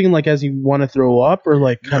flipping like as you want to throw up or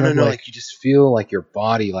like kind of like you just feel like your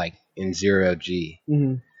body like in 0G.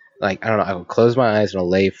 Mm-hmm. Like, I don't know, I will close my eyes and I'll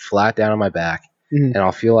lay flat down on my back mm-hmm. and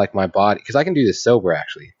I'll feel like my body, because I can do this sober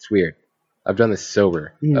actually. It's weird. I've done this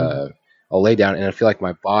sober. Mm-hmm. I'll lay down and I feel like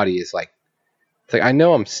my body is like, it's like I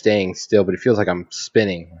know I'm staying still, but it feels like I'm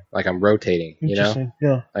spinning, like I'm rotating, Yeah.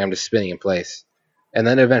 Like I'm just spinning in place. And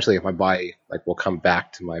then eventually my body like will come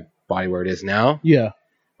back to my body where it is now. Yeah.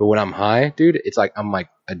 But when I'm high, dude, it's like I'm like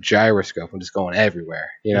a gyroscope. I'm just going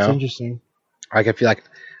everywhere, That's interesting. I could feel like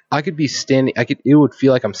I could be standing. It would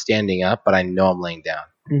feel like I'm standing up, but I know I'm laying down.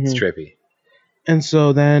 Mm-hmm. It's trippy. And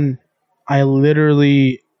so then I'm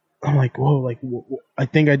like, whoa, like I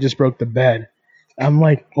think I just broke the bed. I'm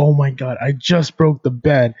like, oh my God, I just broke the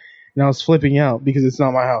bed. And I was flipping out because it's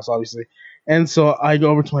not my house, obviously. And so I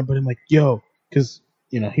go over to my buddy, I'm like, yo, because,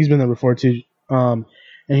 he's been there before too. And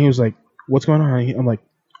he was like, what's going on? I'm like,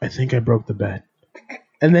 I think I broke the bed.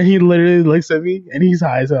 And then he literally looks at me and he's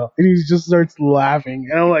high as hell. And he just starts laughing.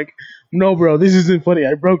 And I'm like, no, bro, this isn't funny.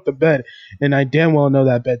 I broke the bed. And I damn well know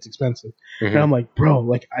that bed's expensive. Mm-hmm. And I'm like, bro,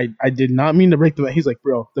 like, I did not mean to break the bed. He's like,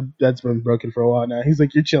 bro, the bed's been broken for a while now. He's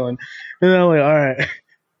like, you're chilling. And I'm like, all right.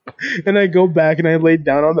 And I go back and I laid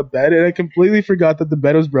down on the bed and I completely forgot that the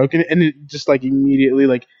bed was broken. And it just like immediately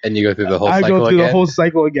like. And you go through the whole cycle again? I go through the whole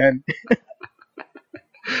cycle again.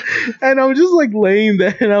 And I'm just like laying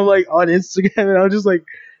there and I'm like on Instagram and I'm just like,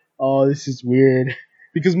 oh, this is weird.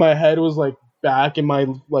 Because my head was like back and my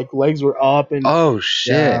like legs were up and oh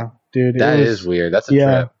shit. Yeah, dude. That is weird. That's a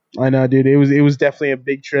trip. I know, dude. It was definitely a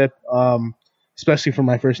big trip. Especially for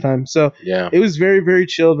my first time. So yeah. It was very, very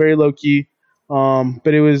chill, very low key.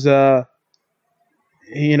 But it was it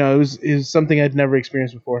was something I'd never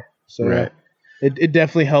experienced before. So right. It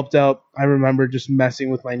definitely helped out. I remember just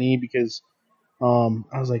messing with my knee because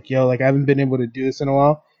I was like, yo, like I haven't been able to do this in a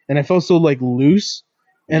while. And I felt so like loose.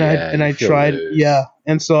 And I tried loose. Yeah.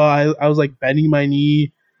 And so I was like bending my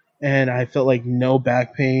knee and I felt like no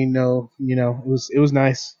back pain, no, it was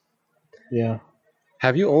nice. Yeah.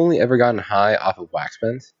 Have you only ever gotten high off of wax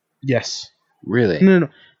pens? Yes. Really? No.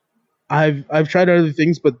 I've tried other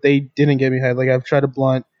things, but they didn't get me high. Like I've tried a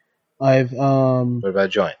blunt. What about a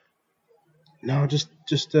joint? No,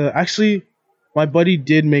 just actually my buddy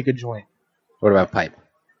did make a joint. What about pipe?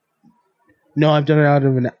 No, I've done it out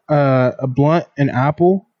of a blunt, an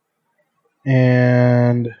apple,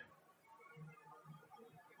 and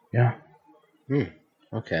yeah.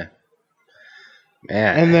 Okay.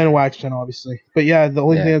 Man. And then wax pen, obviously. But yeah, the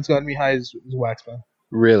only thing that's gotten me high is wax pen.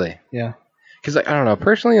 Really? Yeah. Because like I don't know,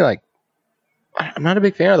 personally, like I'm not a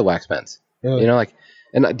big fan of the wax pens. Really?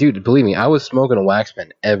 And dude, believe me, I was smoking a wax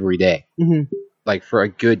pen every day. Mm-hmm. Like for a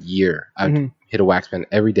good year, I would hit a wax pen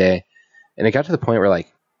every day, and it got to the point where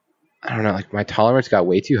like I don't know, like my tolerance got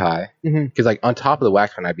way too high. Because like on top of the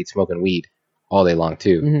wax pen, I'd be smoking weed all day long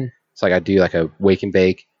too. Mm-hmm. So like I'd do like a wake and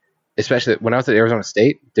bake, especially when I was at Arizona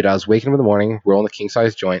State. Dude, I was waking up in the morning, rolling the king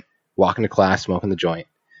size joint, walking to class, smoking the joint.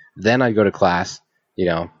 Then I'd go to class,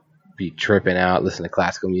 be tripping out, listening to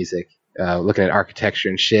classical music, looking at architecture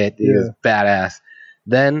and shit. Dude, it was badass.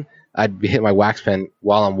 Then I'd hit my wax pen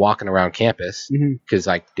while I'm walking around campus because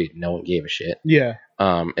like, dude, no one gave a shit. Yeah.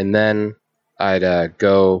 And then I'd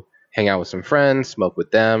go hang out with some friends, smoke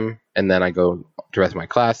with them, and then I go to the rest of my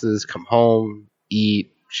classes, come home,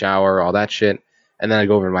 eat, shower, all that shit, and then I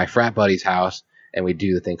go over to my frat buddy's house and we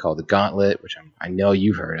do the thing called the Gauntlet, which I know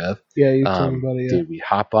you've heard of. Yeah, you told me about it. Yeah. Dude, we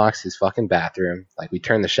hotbox his fucking bathroom. Like we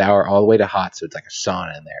turn the shower all the way to hot, so it's like a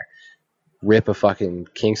sauna in there. Rip a fucking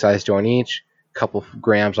king size joint each, couple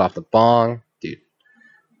grams off the bong, dude.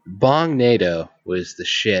 Bong NATO was the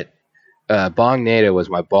shit. Bong NATO was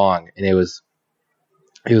my bong, and it was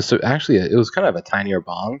kind of a tinier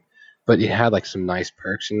bong, but it had like some nice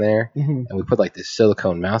perks in there, and we put like this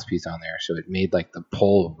silicone mouthpiece on there, so it made like the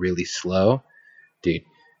pull really slow, dude.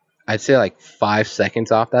 I'd say like 5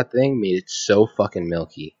 seconds off that thing made it so fucking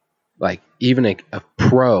milky, like even a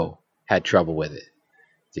pro had trouble with it,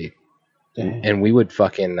 dude. And we would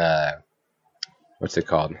fucking what's it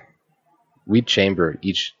called? We'd chamber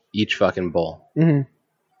each fucking bowl, and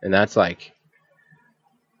that's like,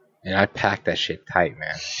 and I packed that shit tight,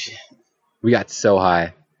 man. We got so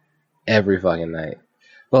high every fucking night.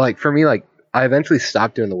 But like for me, like I eventually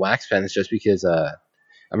stopped doing the wax pens just because I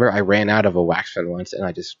remember I ran out of a wax pen once and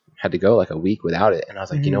I just had to go like a week without it. And I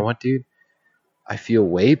was like, you know what, dude? I feel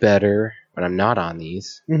way better when I'm not on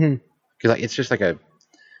these. Because like it's just like I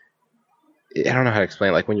don't know how to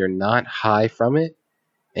explain it. Like when you're not high from it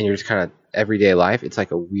and you're just kind of everyday life, it's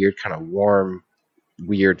like a weird kind of warm,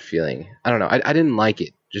 weird feeling. I don't know. I didn't like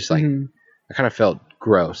it. Just like I kind of felt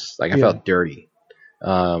gross. Like I felt dirty.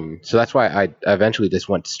 So that's why I eventually just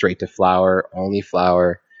went straight to flower, only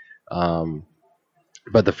flower.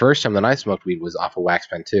 But the first time that I smoked weed was off a wax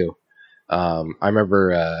pen too. I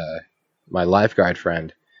remember my lifeguard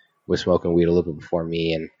friend was smoking weed a little bit before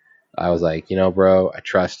me, and I was like, you know, bro, I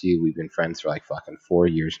trust you. We've been friends for like fucking 4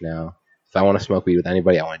 years now. If I want to smoke weed with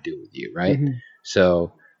anybody, I want to do it with you, right?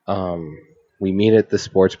 So we meet at the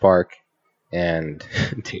sports park, and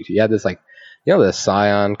dude, he had this like, you know, the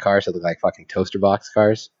Scion cars that look like fucking toaster box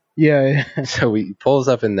cars? Yeah. So he pulls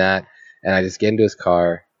up in that, and I just get into his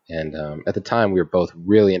car, and at the time we were both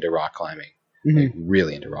really into rock climbing. Like,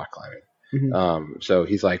 really into rock climbing. So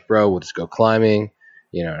he's like, bro, we'll just go climbing,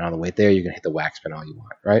 you know, and on the way there, you're going to hit the wax pen all you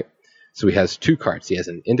want, right? So he has 2 carts. He has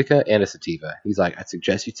an indica and a sativa. He's like, I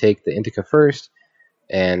suggest you take the indica first,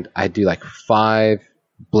 and I do like 5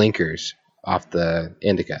 blinkers off the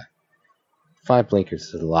indica. 5 blinkers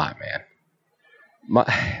is a lot, man.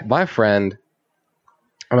 My friend,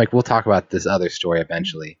 I'm like, we'll talk about this other story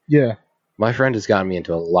eventually. Yeah. My friend has gotten me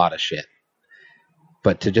into a lot of shit.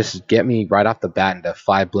 But to just get me right off the bat into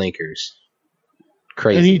 5 blinkers,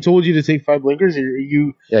 crazy. And he told you to take 5 blinkers, or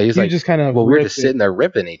you? Yeah, he was like, just kind of. Well, we were just sitting there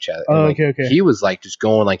ripping each other. Oh, like, okay. He was like just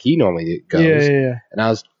going like he normally goes. Yeah. And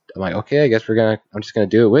I'm like, okay, I guess I'm just gonna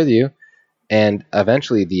do it with you. And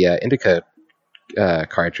eventually, the indica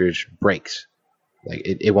cartridge breaks. Like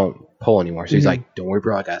it won't pull anymore. So he's like, don't worry,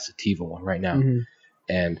 bro, I got a sativa one right now.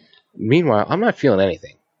 And meanwhile, I'm not feeling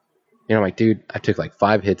anything. You know, I'm like, dude, I took like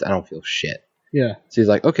 5 hits. I don't feel shit. Yeah. So he's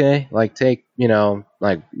like, okay, like take, you know,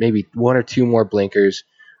 like maybe 1 or 2 more blinkers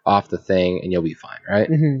off the thing and you'll be fine, right?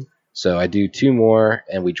 So I do 2 more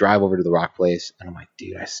and we drive over to the rock place and I'm like,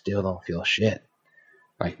 dude, I still don't feel shit.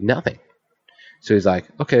 Like nothing. So he's like,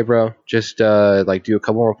 okay, bro, just like do a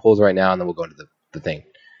couple more pulls right now and then we'll go into the thing.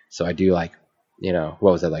 So I do like, you know,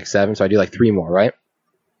 what was that, like 7? So I do like 3 more, right?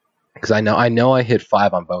 Because I know I hit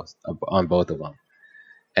 5 on both of them.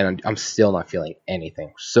 And I'm still not feeling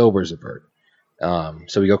anything. Sober as a bird.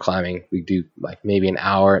 So we go climbing. We do like maybe an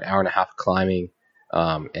hour and a half of climbing.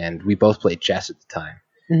 And we both played chess at the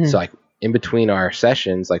time. So like in between our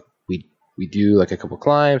sessions, like we do like a couple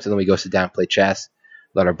climbs and then we go sit down and play chess,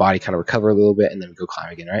 let our body kind of recover a little bit, and then we go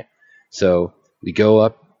climb again, right? So we go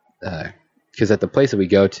up, because at the place that we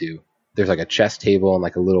go to, there's like a chess table and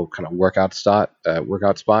like a little kind of workout spot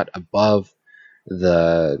above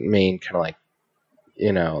the main kind of like,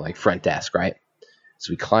 you know, like front desk, right?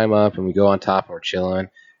 So we climb up and we go on top and we're chilling.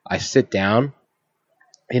 I sit down,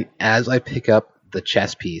 and as I pick up the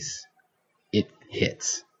chess piece, it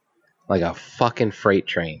hits like a fucking freight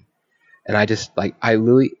train. And I just like, I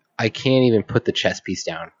can't even put the chess piece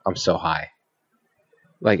down. I'm so high.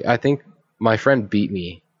 Like, I think my friend beat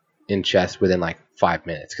me in chess within like 5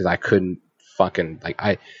 minutes because I couldn't fucking, like,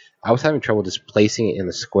 I was having trouble just placing it in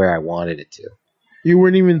the square I wanted it to. You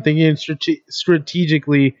weren't even thinking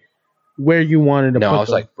strategically where you wanted to put it. No, I was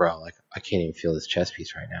like, bro, like, I can't even feel this chess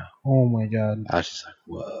piece right now. Oh my god. I was just like,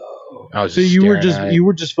 whoa. I was so just you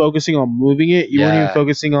were just focusing on moving it. You weren't even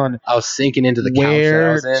focusing on. I was sinking into the couch that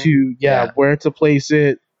I was in. Where to place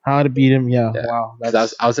it, how to beat him. Yeah. Wow.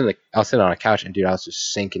 I was sitting on a couch, and dude, I was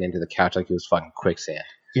just sinking into the couch like it was fucking quicksand.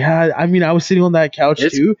 Yeah, I mean, I was sitting on that couch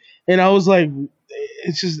too, and I was like,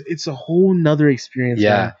 it's a whole nother experience.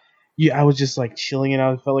 Yeah. Man. I was just like chilling, and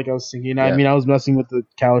I felt like I was sinking. I mean, I was messing with the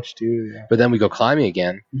couch too. Yeah. But then we go climbing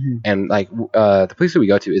again, and like the place that we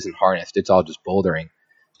go to isn't harnessed; it's all just bouldering.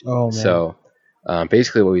 Oh man! So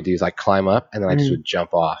basically, what we do is like climb up, and then I just would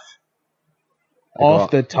jump off. Off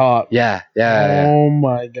the top. Yeah. Oh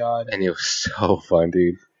my god! And it was so fun,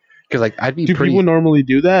 dude. Because like I'd be Do people normally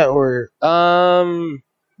do that or?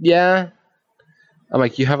 Yeah. I'm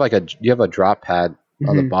like, you have a drop pad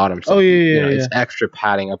on the bottom. So it's extra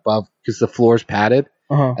padding above because the floor's padded,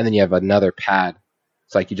 and then you have another pad.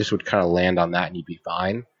 It's like you just would kind of land on that and you'd be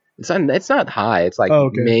fine. It's not high. It's like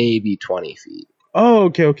maybe 20 feet. Oh,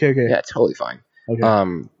 okay. Yeah, it's totally fine.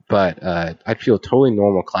 Okay. But I'd feel totally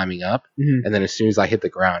normal climbing up, and then as soon as I hit the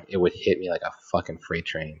ground, it would hit me like a fucking freight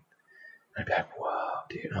train. I'd be like, whoa,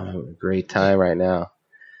 dude, I'm having a great time right now.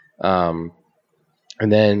 And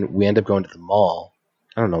then we end up going to the mall.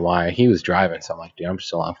 I don't know why. He was driving, so I'm like, dude, I'm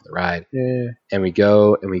still on for the ride. Yeah. And we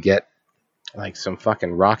go and we get like some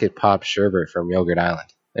fucking Rocket Pop sherbet from Yogurt Island.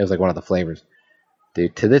 It was like one of the flavors.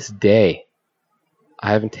 Dude, to this day,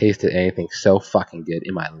 I haven't tasted anything so fucking good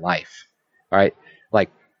in my life. All right? Like,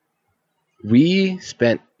 we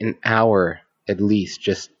spent an hour at least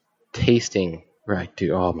just tasting. We're like,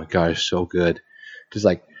 dude, oh my God, it's so good. Just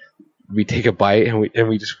like, we take a bite and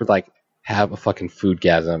we just would like have a fucking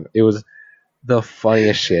foodgasm. It was the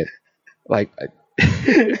funniest shit. Like,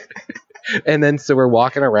 and then so we're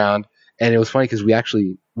walking around, and it was funny because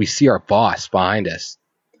we see our boss behind us.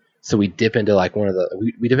 So we dip into like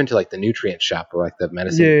we dip into like the nutrient shop or like the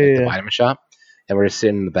medicine, the vitamin shop, and we're just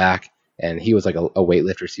sitting in the back. And he was like a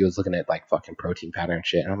weightlifter, so he was looking at like fucking protein powder and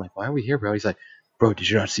shit. And I'm like, why are we here, bro? He's like, bro, did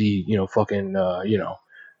you not see, fucking,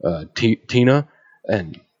 Tina?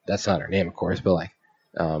 And that's not her name, of course, but like,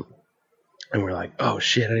 and we're like, oh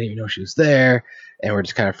shit, I didn't even know she was there. And we're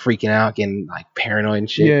just kind of freaking out, getting like paranoid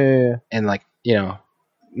and shit. Yeah. And like,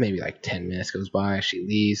 maybe like 10 minutes goes by, she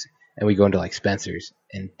leaves, and we go into like Spencer's.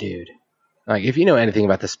 And dude, like if you know anything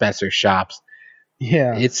about the Spencer's shops,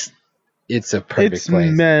 yeah, it's a perfect place.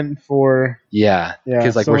 It's meant for... Yeah,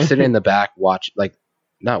 because like we're sitting in the back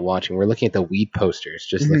not watching, we're looking at the weed posters,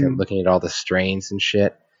 just looking at all the strains and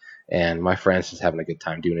shit. And my friend's just having a good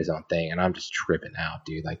time doing his own thing, and I'm just tripping out,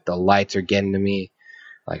 dude. Like the lights are getting to me.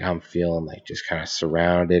 Like I'm feeling like just kind of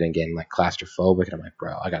surrounded and getting like claustrophobic. And I'm like,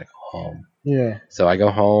 bro, I gotta go home. Yeah. So I go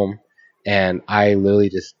home, and I literally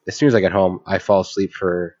just, as soon as I get home, I fall asleep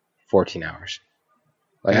for 14 hours.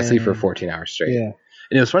 Like I sleep for 14 hours straight. Yeah.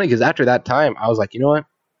 And it was funny because after that time, I was like, you know what?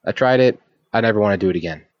 I tried it. I never want to do it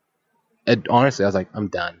again. And honestly, I was like, I'm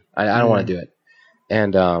done. I don't want to do it.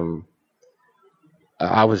 And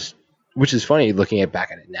which is funny looking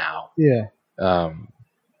back at it now. Yeah.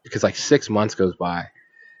 Because like 6 months goes by,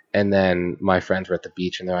 and then my friends were at the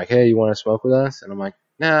beach, and they're like, hey, you want to smoke with us? And I'm like,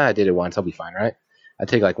 nah, I did it once. I'll be fine, right? I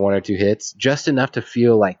take like 1 or 2 hits, just enough to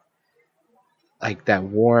feel like that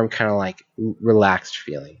warm kind of like relaxed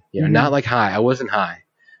feeling, not like high. I wasn't high,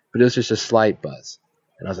 but it was just a slight buzz.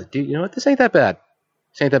 And I was like, dude, you know what? This ain't that bad.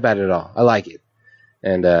 This ain't that bad at all. I like it.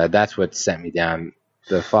 And that's what sent me down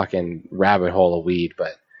the fucking rabbit hole of weed.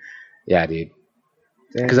 But yeah, dude,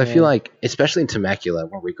 because I feel like, especially in Temecula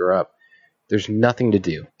where we grew up, there's nothing to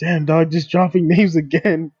do. Damn, dog, just dropping names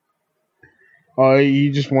again. Oh,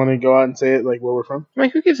 you just want to go out and say it like where we're from?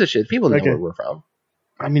 Like, who gives a shit? People know where we're from.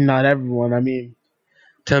 I mean, not everyone. I mean,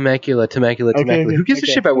 Temecula. Okay, Who gives a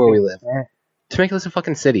shit about where we live? All right. Temecula's a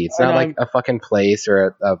fucking city. It's not like a fucking place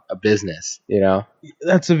or a business,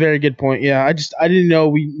 That's a very good point. Yeah, I didn't know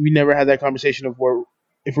we never had that conversation of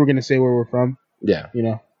if we're gonna say where we're from. Yeah.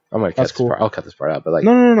 I'm gonna cut this part. I'll cut this part out, but like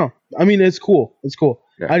No. I mean, it's cool. It's cool.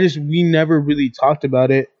 Yeah. We never really talked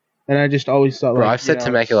about it, and I just always thought Bro, I've said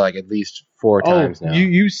Temecula like at least 4 times now.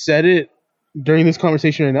 You said it during this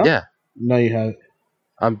conversation right now? Yeah. No, you haven't.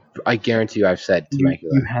 I guarantee you I've said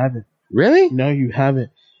Temecula. You haven't. Really? No, you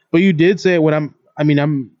haven't. But you did say it when I'm editing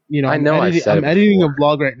a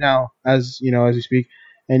vlog right now as we speak,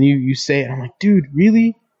 and you say it. I'm like, dude,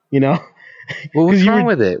 really? Well, what's wrong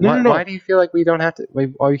with it? No. Why do you feel like we don't have to?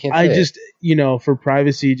 Why we can't say it? I just, for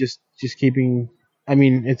privacy, just keeping. I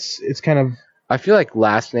mean, it's kind of. I feel like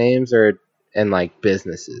last names and like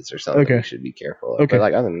businesses or something. Okay. We should be careful. Okay. But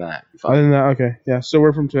like other than that, okay, yeah. So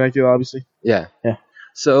we're from Temecula, obviously. Yeah. Yeah.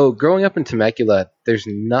 So growing up in Temecula, there's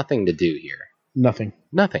nothing to do here. Nothing.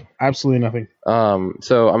 Absolutely nothing.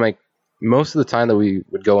 So I'm like, most of the time that we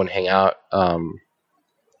would go and hang out,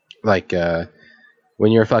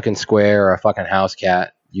 when you're a fucking square or a fucking house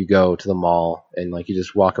cat, you go to the mall and like you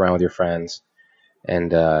just walk around with your friends,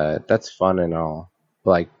 and that's fun and all.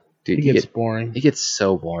 But like, dude, it gets boring. It gets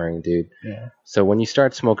so boring, dude. Yeah. So when you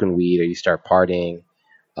start smoking weed or you start partying,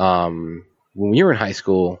 when we were in high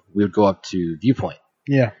school, we would go up to Viewpoint.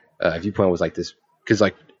 Yeah. Viewpoint was like this, because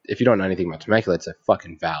like if you don't know anything about Temecula, it's a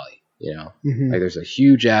fucking valley, Mm-hmm. Like there's a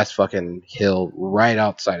huge ass fucking hill right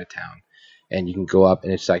outside of town, and you can go up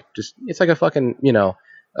and it's like a fucking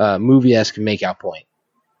movie-esque makeout point,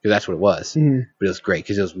 because that's what it was. Mm-hmm. But it was great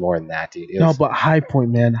because it was more than that, dude. But High Point,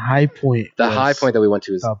 man, High Point. The High Point that we went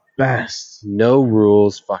to is the best. No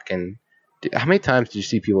rules, fucking. Dude, how many times did you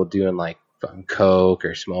see people doing like fucking coke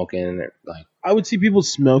or smoking or like? I would see people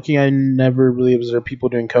smoking. I never really observed people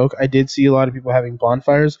doing coke. I did see a lot of people having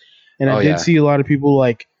bonfires, and I did see a lot of people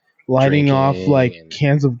like lighting off like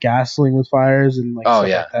cans of gasoline with fires and like stuff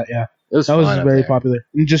like that. Yeah, that was very popular.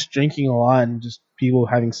 And just drinking a lot and just people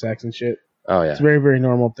having sex and shit. Oh yeah, it's very, very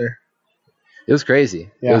normal up there. It was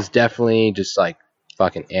crazy. Yeah. It was definitely just like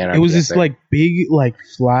fucking anarchy. It was this like big like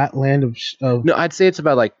flat land of. No, I'd say it's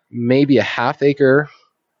about like maybe a half acre,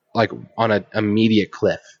 like on an immediate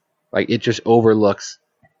cliff. Like it just overlooks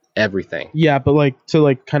everything. Yeah, but like to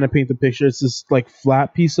like kind of paint the picture, it's this like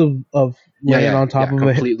flat piece of land on top of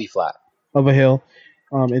completely flat of a hill.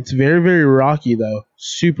 It's very, very rocky though,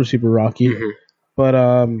 super, super rocky. Mm-hmm. But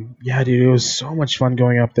yeah, dude, it was so much fun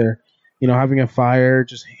going up there. You know, having a fire,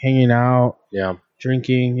 just hanging out,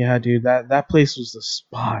 drinking. Yeah, dude, that place was the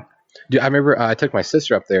spot. Dude, I remember I took my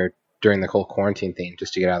sister up there during the whole quarantine thing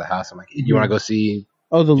just to get out of the house. I'm like, you want to go see?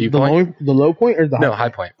 Oh, the low point or the high point? High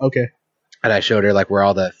point. Okay. And I showed her like where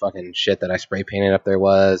all the fucking shit that I spray painted up there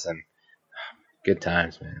was, and good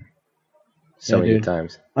times, man. So many good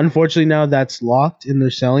times. Unfortunately, now that's locked, and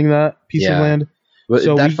they're selling that piece of land. Well,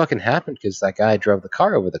 so that fucking happened because that guy drove the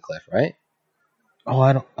car over the cliff, right? Oh,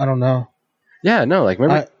 I don't know. Yeah, no, like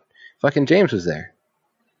remember, fucking James was there,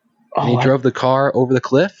 and he drove the car over the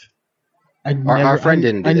cliff. Our friend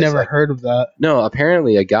didn't. I never heard of that. No,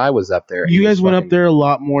 apparently a guy was up there. You guys went up there a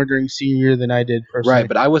lot more during senior year than I did personally. Right,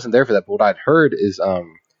 but I wasn't there for that. But what I'd heard is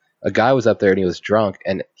a guy was up there and he was drunk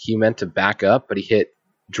and he meant to back up, but he hit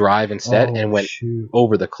drive instead and went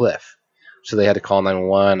over the cliff. So they had to call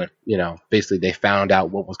 911. You know, basically they found out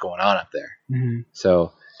what was going on up there. Mm-hmm.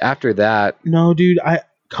 So after that, no, dude,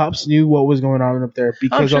 cops knew what was going on up there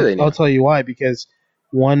because I'll tell you why. Because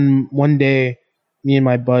one day, me and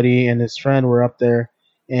my buddy and his friend were up there,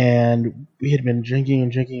 and we had been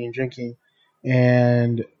drinking,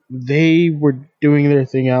 and they were doing their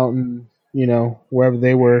thing out in, you know, wherever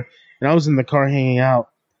they were, and I was in the car hanging out,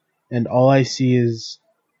 and all I see is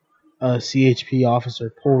a CHP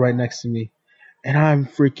officer pull right next to me, and I'm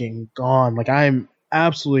freaking gone. Like, I'm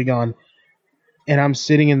absolutely gone. And I'm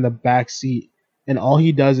sitting in the back seat, and all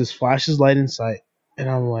he does is flash his light in sight, and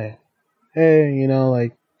I'm like, hey, you know,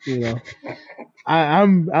 like, you know,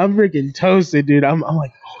 I'm freaking toasted, dude. I'm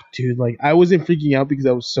like, oh, dude, like, I wasn't freaking out because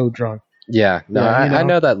I was so drunk. Yeah, no, I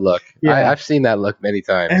know that look. Yeah. I've seen that look many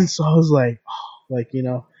times. And so I was like, oh, like, you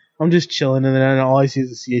know, I'm just chilling, and then all I see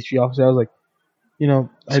is a CHP officer. I was like, you know,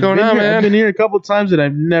 I've been here a couple of times, and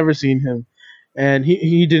I've never seen him. And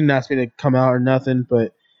he didn't ask me to come out or nothing,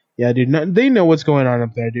 but yeah, dude, they know what's going on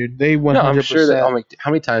up there, dude. They 100%. No, I'm sure that.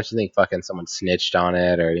 How many times do you think fucking someone snitched on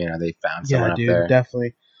it, or you know, they found someone up there? Yeah, dude,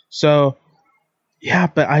 definitely. So, yeah,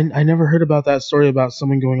 but I never heard about that story about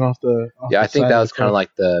someone going off the. I think that was kind of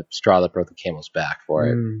like the straw that broke the camel's back for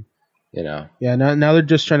it. You know. Yeah. Now they're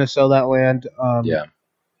just trying to sell that land. Yeah.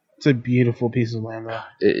 It's a beautiful piece of land, though.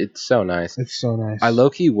 It's so nice. It's so nice. I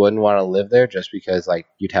low-key wouldn't want to live there just because, like,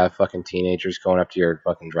 you'd have fucking teenagers going up to your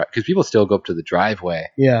fucking drive. Because people still go up to the driveway.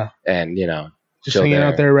 Yeah. And, you know. Just hanging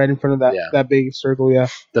out there right in front of that big circle, yeah.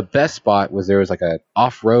 The best spot was there was, like, a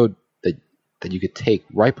off-road that you could take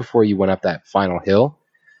right before you went up that final hill.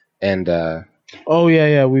 And, oh,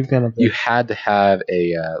 yeah, we've gone up there. You had to have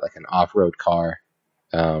like an off-road car.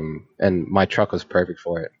 And my truck was perfect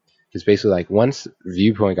for it. Because basically, like, once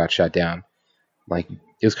Viewpoint got shut down, like,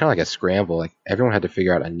 it was kind of like a scramble. Like, everyone had to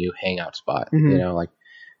figure out a new hangout spot. Mm-hmm. You know, like,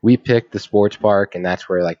 we picked the sports park, and that's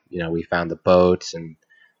where, like, you know, we found the boats, and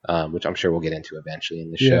which I'm sure we'll get into eventually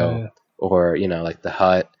in the show. Or, you know, like the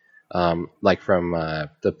hut. Like from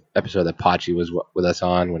the episode that Pachi was with us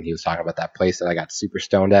on when he was talking about that place that I got super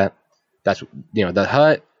stoned at. That's, you know, the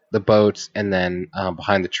hut, the boats, and then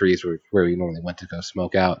behind the trees where we normally went to go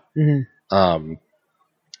smoke out. Mm-hmm.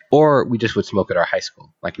 Or we just would smoke at our high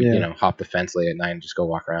school. Like, we'd, you know, hop the fence late at night and just go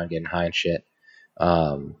walk around getting high and shit.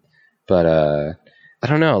 But I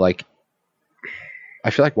don't know. Like, I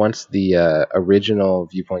feel like once the original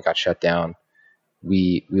Viewpoint got shut down,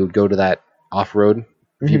 we would go to that off-road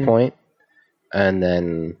Viewpoint and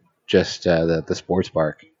then just the sports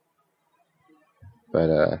park.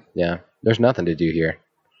 But, yeah, there's nothing to do here.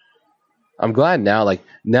 I'm glad now,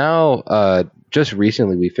 just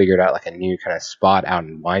recently we figured out like a new kind of spot out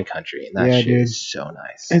in wine country, and that shit is so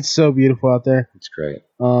nice. It's so beautiful out there. It's great.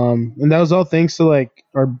 And that was all thanks to like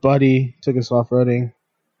our buddy took us off-roading.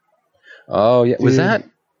 Oh yeah, dude, was that?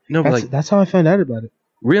 No, that's how I found out about it.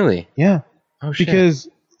 Really? Yeah. Oh shit. Because,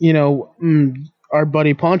 you know, our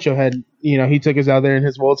buddy Poncho had, you know, he took us out there in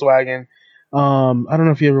his Volkswagen. I don't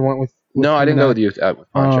know if you ever went with no, I didn't go with you with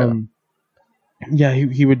Poncho. Yeah,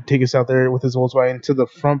 he would take us out there with his Volkswagen to the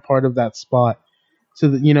front part of that spot.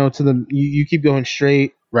 You keep going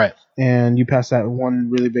straight. Right. And you pass that one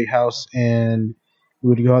really big house, and we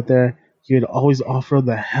would go out there. He would always off-road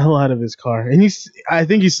the hell out of his car. And I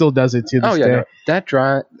think he still does it to this day. No, that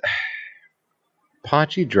drive...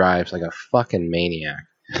 Pachi drives like a fucking maniac.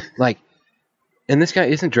 Like, And this guy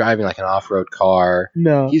isn't driving like an off-road car.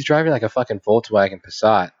 No. He's driving like a fucking Volkswagen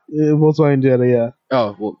Passat. Volkswagen Jetta, yeah.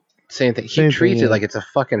 Oh, well, same thing. He treats it like it's a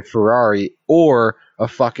fucking Ferrari or a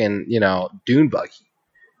fucking, dune buggy.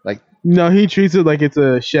 Like, no, he treats it like it's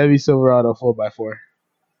a Chevy Silverado 4x4.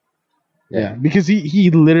 Yeah, because he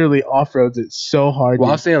literally off-roads it so hard. Well,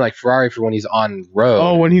 I was saying like Ferrari for when he's on road.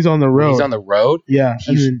 Oh, when he's on the road. When he's on the road. Yeah.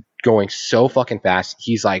 He's going so fucking fast.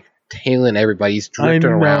 He's like tailing everybody. He's drifting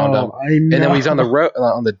around them. And then when he's on the road,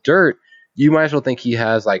 on the dirt, you might as well think he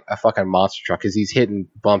has like a fucking monster truck because he's hitting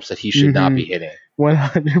bumps that he should not be hitting.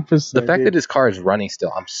 100%. The fact that his car is running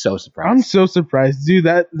still, I'm so surprised. I'm so surprised, dude.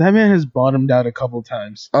 That man has bottomed out a couple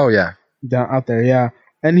times. Oh yeah, down out there, yeah.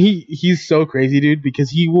 And he's so crazy, dude, because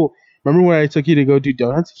he will. Remember when I took you to go do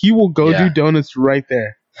donuts? He will go do donuts right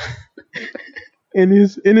there. in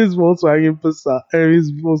his Volkswagen Passat or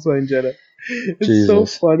his Volkswagen Jetta. It's so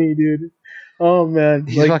funny, dude. Oh man,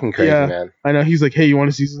 he's fucking crazy, man. I know. He's like, "Hey, you want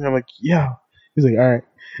to see something?" I'm like, "Yeah." He's like, "All right,"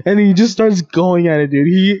 and he just starts going at it, dude.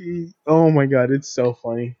 He oh my god, it's so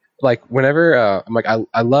funny. Like whenever I'm like,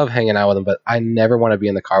 I love hanging out with him, but I never want to be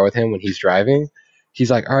in the car with him when he's driving. He's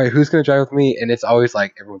like, "All right, who's gonna drive with me?" And it's always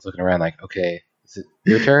like everyone's looking around, like, "Okay, is it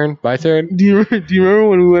your turn? My turn?" Do you remember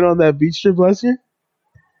when we went on that beach trip last year?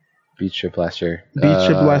 Beach trip last year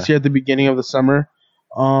at the beginning of the summer.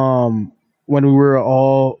 When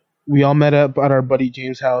we all met up at our buddy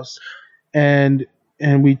James' house, and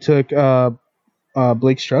we took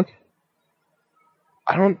Blake's truck.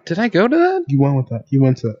 Did I go to that? You went with that. You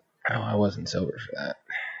went to that. Oh, I wasn't sober for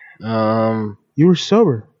that. You were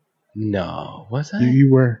sober. No, was I?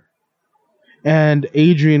 You were. And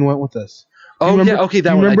Adrian went with us. Yeah, okay,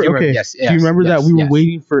 that one. I do remember. Yes, do you remember that we were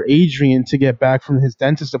waiting for Adrian to get back from his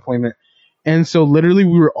dentist appointment, and so literally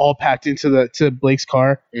we were all packed into Blake's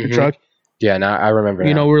car, the truck. Yeah, now I remember.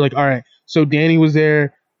 We were like, all right. So Danny was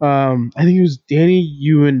there. I think it was Danny,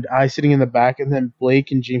 you, and I sitting in the back, and then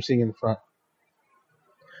Blake and James sitting in the front.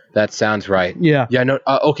 That sounds right. Yeah. Yeah. No.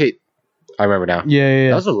 Okay. I remember now. Yeah.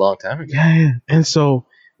 That was a long time ago. Yeah. And so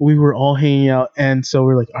we were all hanging out, and so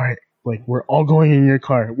we're like, all right, like we're all going in your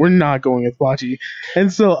car. We're not going with Pachi.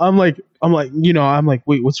 And so I'm like,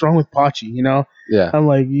 wait, what's wrong with Pachi? Yeah. I'm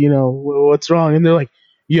like, what's wrong? And they're like,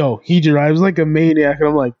 yo, he drives like a maniac. And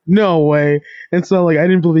I'm like, no way. And so like, I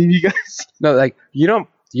didn't believe you guys. No, like you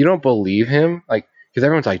don't believe him, like because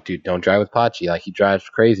everyone's like, dude, don't drive with Pachi. Like he drives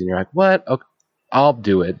crazy, and you're like, what? Okay, I'll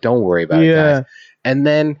do it. Don't worry about it, guys. And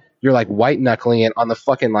then you're like white knuckling it on the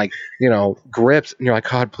fucking grips, and you're like,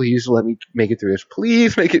 God, please let me make it through this.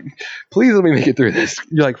 Please let me make it through this.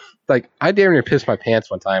 You're like I damn near pissed my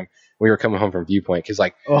pants one time when we were coming home from Viewpoint because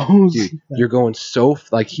dude, you're going so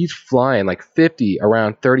he's flying like 50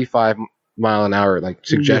 around 35 mile an hour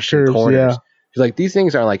suggestion corners. Because these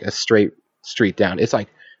things aren't like a straight street down. It's like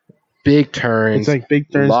big turns. It's like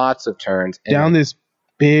big turns, lots of turns down this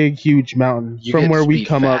big huge mountain from where we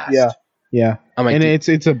come fast. Up. Yeah. I'm like, and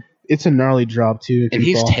it's a gnarly drop too. And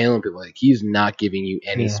he's tailing people. Like he's not giving you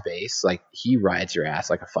any space. Like he rides your ass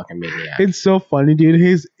like a fucking maniac. It's so funny, dude.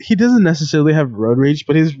 He doesn't necessarily have road rage,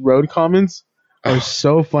 but his road comments are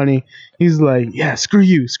so funny. He's like, yeah, screw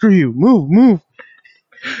you, move.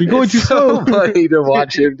 You're going too slow. Funny to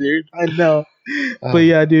watch him, dude. I know. But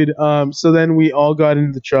yeah, dude. So then we all got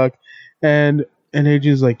into the truck, and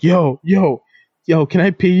Adrian's like, yo, can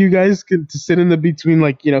I pay you guys to sit in the between,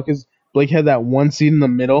 because Blake had that one seat in the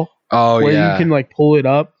middle. Oh, where you can pull it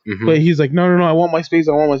up. Mm-hmm. But he's like, no, I want my space.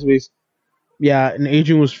 Yeah, and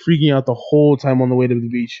Adrian was freaking out the whole time on the way to the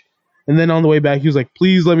beach. And then on the way back, he was like,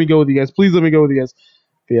 please let me go with you guys. But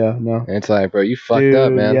yeah, no. And it's like, bro, you fucked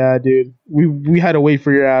up, man. Yeah, dude. We had to wait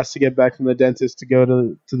for your ass to get back from the dentist to go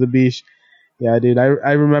to the beach. Yeah, dude.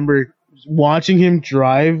 I remember watching him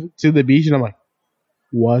drive to the beach, and I'm like,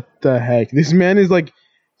 what the heck? This man is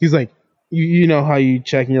he's like, you know how you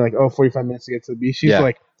check and you're like, 45 minutes to get to the beach? He's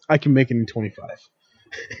like, I can make it in 25.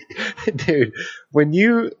 Dude, when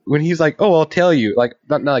he's like, oh, I'll tell you,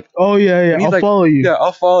 not like, oh yeah, I'll follow you. Yeah,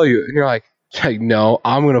 I'll follow you. And you're like, no,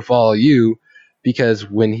 I'm gonna follow you, because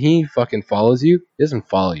when he fucking follows you, he doesn't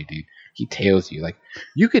follow you, dude. He tails you. Like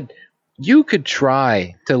you could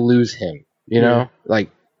try to lose him,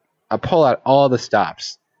 I pull out all the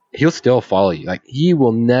stops, he'll still follow you. Like he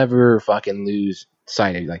will never fucking lose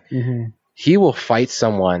sight of you. Like he will fight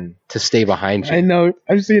someone to stay behind you. I know.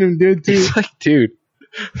 I've seen him do it too. It's like, dude,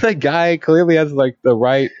 that guy clearly has the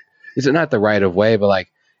right. Is it not the right of way? But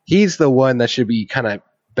he's the one that should be kind of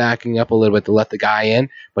backing up a little bit to let the guy in.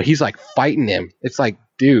 But he's fighting him. It's like,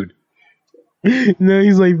 dude. No,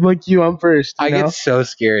 he's like, fuck you, I'm first. I get so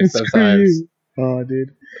scared sometimes. Oh,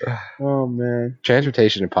 dude. Oh man.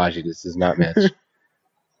 Transportation and Pachi, this is not match.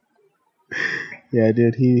 Yeah,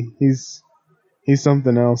 dude. He's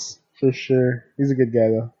something else for sure. He's a good guy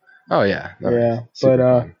though. Oh yeah. Yeah, but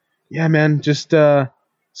fun. Yeah, man. Just so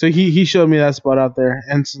he showed me that spot out there,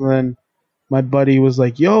 and so then my buddy was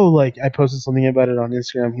like, "Yo, like I posted something about it on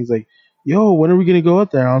Instagram." He's like, "Yo, when are we gonna go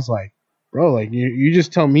out there?" And I was like, "Bro, like you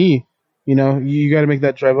just tell me. You know, you got to make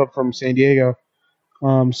that drive up from San Diego."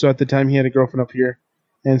 So at the time he had a girlfriend up here,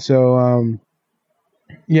 and so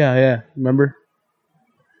yeah, remember?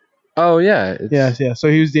 Oh yeah, yeah. So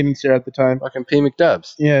he was dating Sarah at the time. Fucking P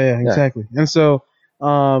McDubs. Yeah, exactly. And so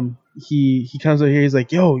he comes out here. He's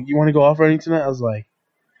like, "Yo, you want to go off roading tonight?" I was like,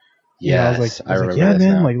 "Yeah." I was like, "Yeah, man.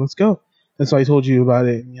 Now. Like, let's go." And so I told you about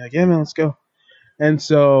it, and you're like, "Yeah, man, let's go." And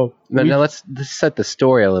so now let's set the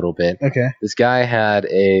story a little bit. Okay. This guy had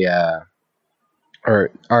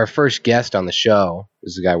or our first guest on the show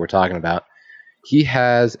is the guy we're talking about. He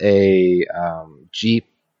has a Jeep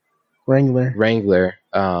Wrangler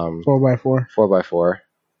 4x4,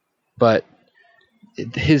 but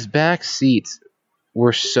his back seats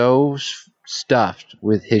were so stuffed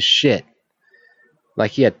with his shit.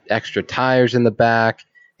 Like he had extra tires in the back,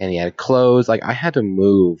 and he had clothes. Like I had to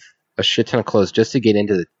move a shit ton of clothes just to get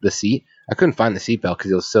into the seat. I couldn't find the seatbelt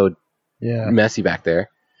because it was so messy back there.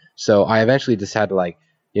 So I eventually just had to I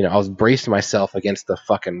was bracing myself against the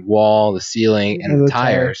fucking wall, the ceiling, and the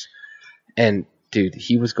tires. And dude,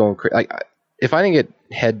 he was going crazy. Like if I didn't get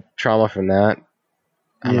head trauma from that,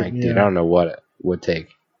 I'm like, dude, I don't know what it would take.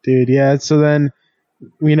 Dude, yeah. So then,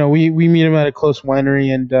 we meet him at a close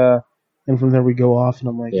winery, and from there we go off. And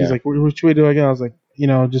I'm like, he's like, which way do I go? I was like,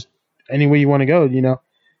 just any way you want to go,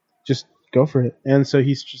 just go for it. And so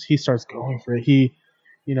he starts going for it.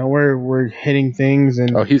 We're hitting things,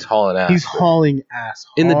 and he's hauling ass. He's hauling ass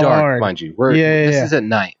hard. In the dark, mind you. This is at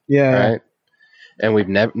night. Yeah. Right?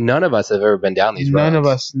 And none of us have ever been down these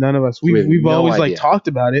roads. None of us. We've always talked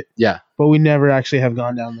about it. Yeah. But we never actually have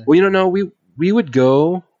gone down there. Well, we would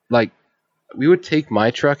go we would take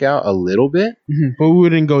my truck out a little bit, but we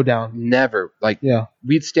wouldn't go down. Never.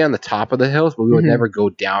 We'd stay on the top of the hills, but we would never go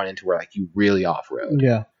down into where you really off road.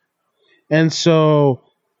 Yeah. And so,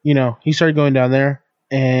 he started going down there,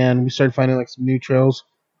 and we started finding some new trails,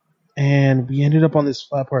 and we ended up on this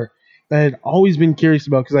flat part that I had always been curious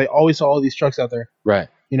about because I always saw all these trucks out there. Right.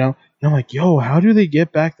 And I'm like, yo, how do they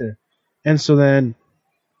get back there? And so then,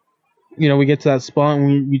 we get to that spot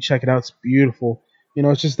and we check it out. It's beautiful.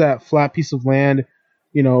 It's just that flat piece of land,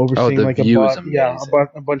 overseeing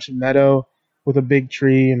a bunch of meadow with a big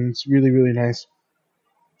tree, and it's really, really nice.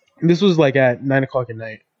 And this was at 9:00 at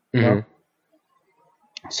night.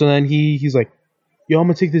 So then he's like, yo, I'm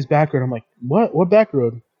gonna take this back road. I'm like, what back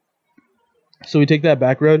road? So we take that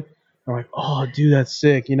back road. I'm like, oh, dude, that's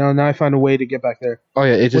sick. Now I found a way to get back there. Oh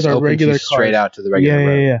yeah, it just opens you straight out to the regular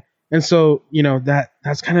road. Yeah. And so,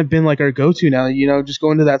 that's kind of been our go-to now, just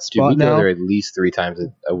going to that spot now. Dude, we go there at least 3 times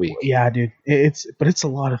a week. Yeah, dude. It's a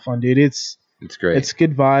lot of fun, dude. It's great. It's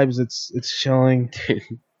good vibes. It's chilling. Dude,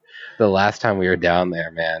 the last time we were down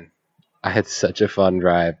there, man, I had such a fun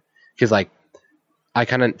drive. Because, I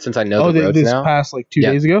kind of, since I know the roads now. This past, 2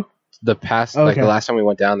 days ago? The past, the last time we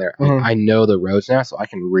went down there, I know the roads now, so I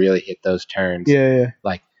can really hit those turns. Yeah.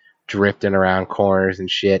 Drifting around corners and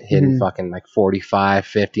shit, hitting fucking 45,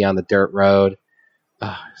 50 on the dirt road.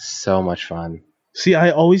 Oh, so much fun. See,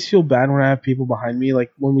 I always feel bad when I have people behind me,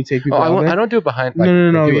 when we take people out there. I don't do it behind.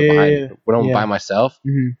 No. When I'm by myself,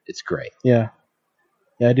 it's great. Yeah,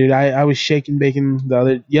 dude. I was shaking bacon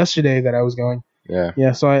yesterday that I was going. Yeah.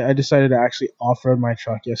 Yeah, so I decided to actually off-road my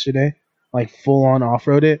truck yesterday, full on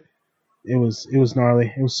off-road it. It was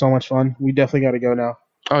gnarly. It was so much fun. We definitely got to go now.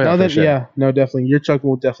 Oh yeah, sure. Yeah, no, definitely. Your truck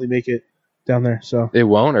will definitely make it down there. So it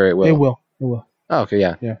won't, or it will. It will. Oh, okay,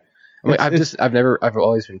 yeah. Yeah. I've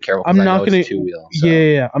always been careful. I'm not gonna 2-wheel. So.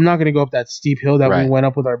 Yeah. I'm not gonna go up that steep hill that we went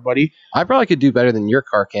up with our buddy. I probably could do better than your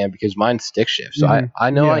car can because mine's stick shift. So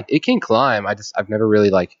I know it can climb. I've never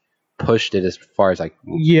really pushed it as far as I could.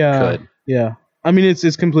 Yeah. I mean,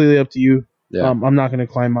 it's completely up to you. Yeah. I'm not gonna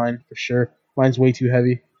climb mine for sure. Mine's way too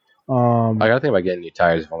heavy. I gotta think about getting new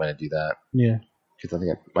tires if I'm gonna do that. Yeah. Because I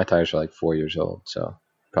think my tires are 4 years old, so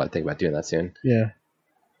probably think about doing that soon. Yeah.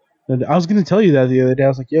 And I was gonna tell you that the other day. I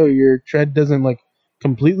was like, "Yo, your tread doesn't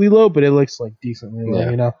completely low, but it looks decently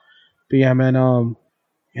low, But yeah,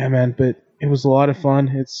 man. But it was a lot of fun.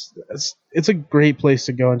 It's a great place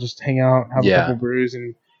to go and just hang out, have a couple brews,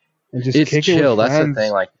 and just it's kick chill. It with That's friends. the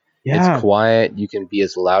thing. It's quiet. You can be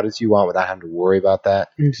as loud as you want without having to worry about that.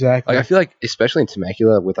 Exactly. I feel especially in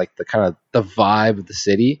Temecula, with the kind of the vibe of the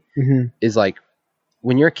city is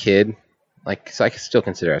when you're a kid, so I can still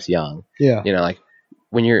consider us young. Yeah.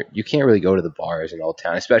 When you can't really go to the bars in Old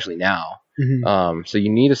Town, especially now. Mm-hmm. So you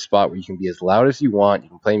need a spot where you can be as loud as you want. You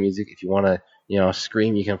can play music. If you want to,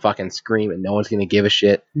 scream, you can fucking scream and no one's going to give a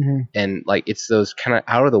shit. Mm-hmm. And like, it's those kind of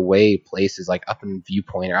out of the way places like up in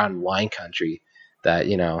Viewpoint or out in wine country that,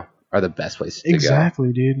 are the best places to go.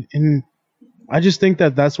 Exactly, dude. And I just think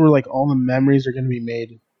that that's where like all the memories are going to be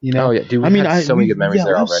made. Oh yeah, dude. We had so many good memories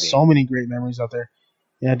there already. So many great memories out there.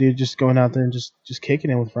 Yeah, dude. Just going out there and just kicking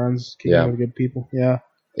it with friends, kicking it with good people. Yeah.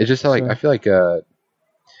 It's just like I feel like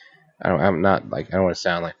I'm not like I don't want to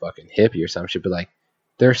sound like fucking hippie or some shit, but like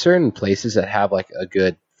there are certain places that have like a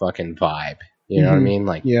good fucking vibe. You know what I mean?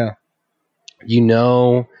 Like this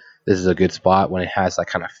is a good spot when it has that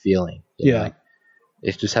kind of feeling. Like,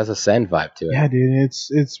 it just has a Send vibe to it. Yeah, dude.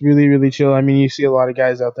 It's really, really chill. I mean, you see a lot of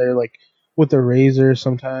guys out there like with their Razor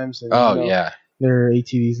sometimes. And, their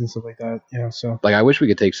ATVs and stuff like that. Yeah, so like I wish we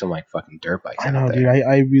could take some like fucking dirt bikes. I know, dude.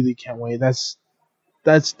 I really can't wait. That's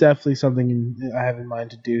definitely something I have in mind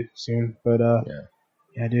to do soon. But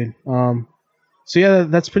yeah, dude. So yeah,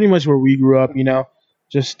 that's pretty much where we grew up.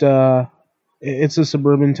 Just it's a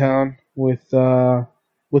suburban town with the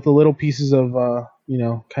little pieces of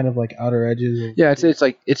kind of like outer edges. Yeah, it's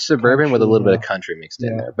like it's suburban country, with a little bit of country mixed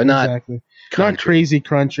in there, but not not crazy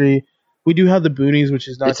country. We do have the boonies, which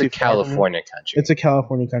is not. It's a California country. It's a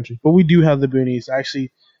California country, but we do have the boonies.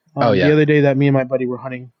 Actually, the other day that me and my buddy were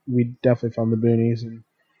hunting, we definitely found the boonies, and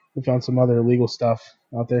we found some other illegal stuff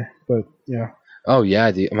out there. But yeah. Oh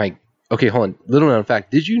yeah, dude. I'm like, okay, hold on. Little known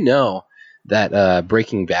fact: did you know that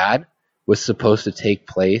Breaking Bad was supposed to take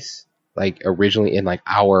place like originally in like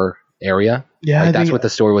our area? Yeah, like, that's what the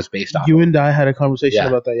story was based on. You and I had a conversation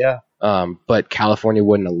about that. Yeah. But California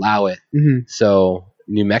wouldn't allow it, so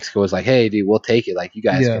New Mexico was like, "Hey, dude, we'll take it. Like, you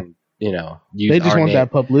guys can, use they just want name.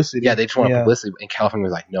 that publicity." Yeah, they just want publicity. And California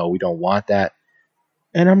was like, "No, we don't want that."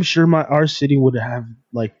 And I'm sure our city would have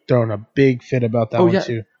like thrown a big fit about that one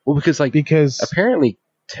too. Well, because apparently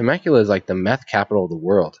Temecula is like the meth capital of the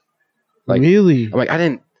world. Like, really? I'm like,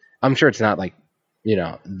 I'm sure it's not like,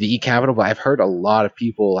 the capital, but I've heard a lot of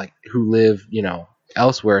people like who live,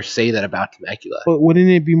 elsewhere say that about Temecula. But wouldn't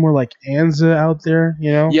it be more like Anza out there,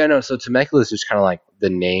 Yeah, no, so Temecula is just kind of like the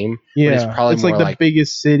name. Yeah, but it's probably it's more like the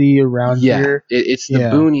biggest city around here. It's the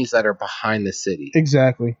boonies that are behind the city.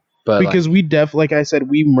 Exactly. But because we like I said,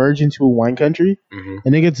 we merge into a wine country,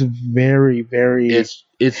 and it gets very, very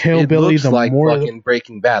it's hillbilly. It looks like fucking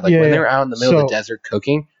Breaking Bad. Like when they're out in the middle of the desert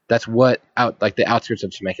cooking, that's what the outskirts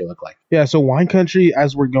of Temecula look like. Yeah, so wine country,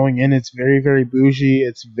 as we're going in, it's very, very bougie.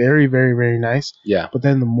 It's very, very, very nice. Yeah. But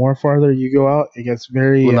then the more farther you go out, it gets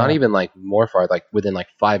very... Well, not even like more far. Like within like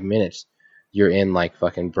 5 minutes, you're in like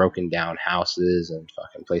fucking broken down houses and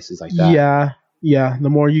fucking places like that. Yeah, yeah. The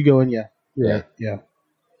more you go in, you're right. Yeah.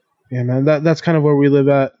 Yeah, man. That's kind of where we live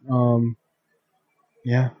at.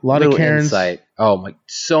 Yeah, a lot of Karens. Insight. Oh my,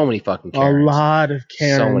 so many fucking Karens. A lot of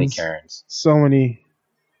Karens. So many Karens. So many.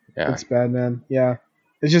 Yeah. It's bad, man. Yeah.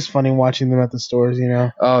 It's just funny watching them at the stores,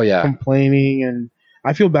 Oh, yeah. Complaining, and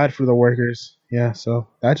I feel bad for the workers. Yeah, so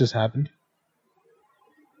that just happened.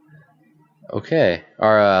 Okay.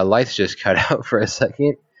 Our lights just cut out for a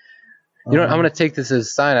second. You know what? I'm going to take this as a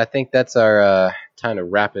sign. I think that's our time to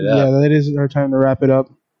wrap it up. Yeah, that is our time to wrap it up.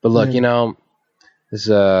 But look, this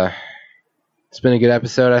it's been a good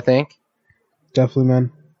episode, I think. Definitely,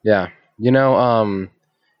 man. Yeah.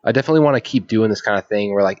 I definitely want to keep doing this kind of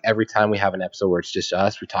thing where, like, every time we have an episode where it's just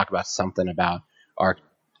us, we talk about something about our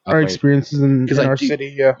experiences in our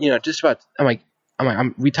city. Yeah. Just about.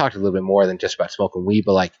 We talked a little bit more than just about smoking weed,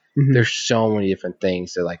 but like, there's so many different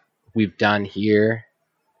things that like we've done here.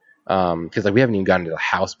 Because like we haven't even gotten to the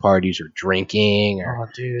house parties or drinking or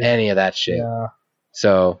any of that shit. Yeah.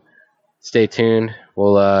 So stay tuned.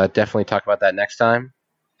 We'll definitely talk about that next time.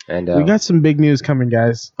 And we got some big news coming,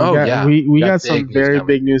 guys. We got some very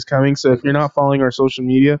big news coming. So if you're not following our social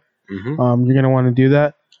media, you're gonna want to do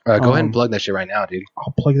that. Go ahead and plug that shit right now, dude.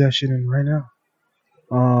 I'll plug that shit in right now.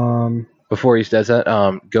 Before he does that,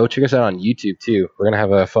 go check us out on YouTube too. We're gonna have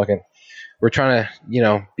we're trying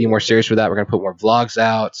to, be more serious with that. We're gonna put more vlogs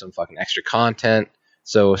out, some fucking extra content.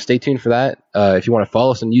 So stay tuned for that. If you want to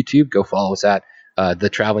follow us on YouTube, go follow us at the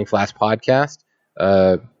Traveling Flask Podcast.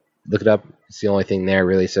 Look it up. It's the only thing there,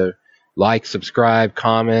 really. So like, subscribe,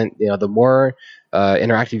 comment. The more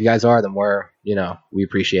interactive you guys are, the more, we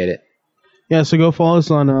appreciate it. Yeah, so go follow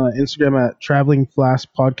us on Instagram at Traveling Flask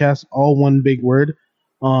Podcast, all one big word.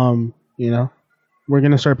 We're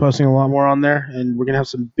going to start posting a lot more on there, and we're going to have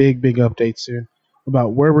some big, big updates soon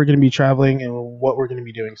about where we're going to be traveling and what we're going to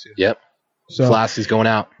be doing soon. Yep. So Flask is going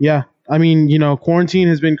out. Yeah. I mean, quarantine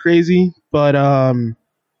has been crazy, but,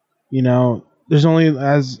 there's only,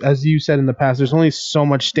 as you said in the past, there's only so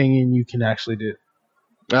much staying you can actually do.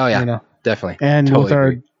 Oh, yeah. definitely. And totally with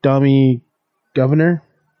our dummy governor,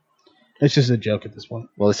 it's just a joke at this point.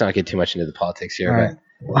 Well, let's not get too much into the politics here, All but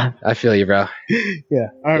right. I feel you, bro. Yeah.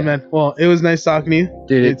 All right, man. Well, it was nice talking to you.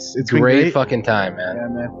 Dude, it's been great fucking time, man. Yeah,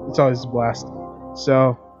 man. It's always a blast.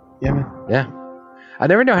 So, yeah, man. Yeah. I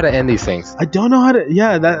never know how to end these things. I don't know how to.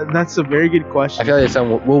 Yeah, that's a very good question. I feel like it's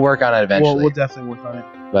something we'll work on it eventually. We'll definitely work on it.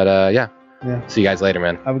 But yeah. Yeah. See you guys later,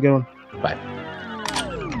 man. Have a good one. Bye.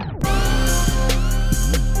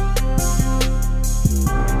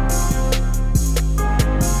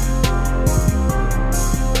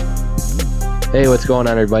 Hey, what's going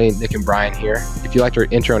on, everybody? Nick and Brian here. If you liked our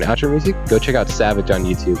intro and outro music, go check out Savage on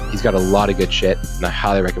YouTube. He's got a lot of good shit, and I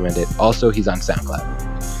highly recommend it. Also, he's on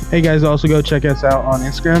SoundCloud. Hey guys, also go check us out on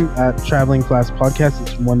Instagram at Traveling Class Podcast.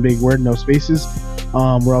 It's one big word, no spaces.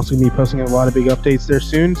 We're also going to be posting a lot of big updates there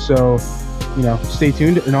soon, so stay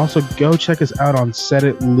tuned. And also go check us out on Set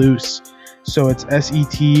It Loose. So it's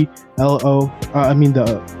SETLO. I mean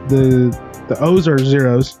the O's are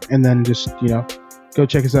zeros, and then just go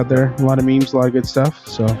check us out there. A lot of memes, a lot of good stuff.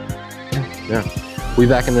 So yeah. We'll be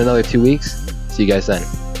back in another 2 weeks. See you guys then.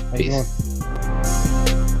 Peace.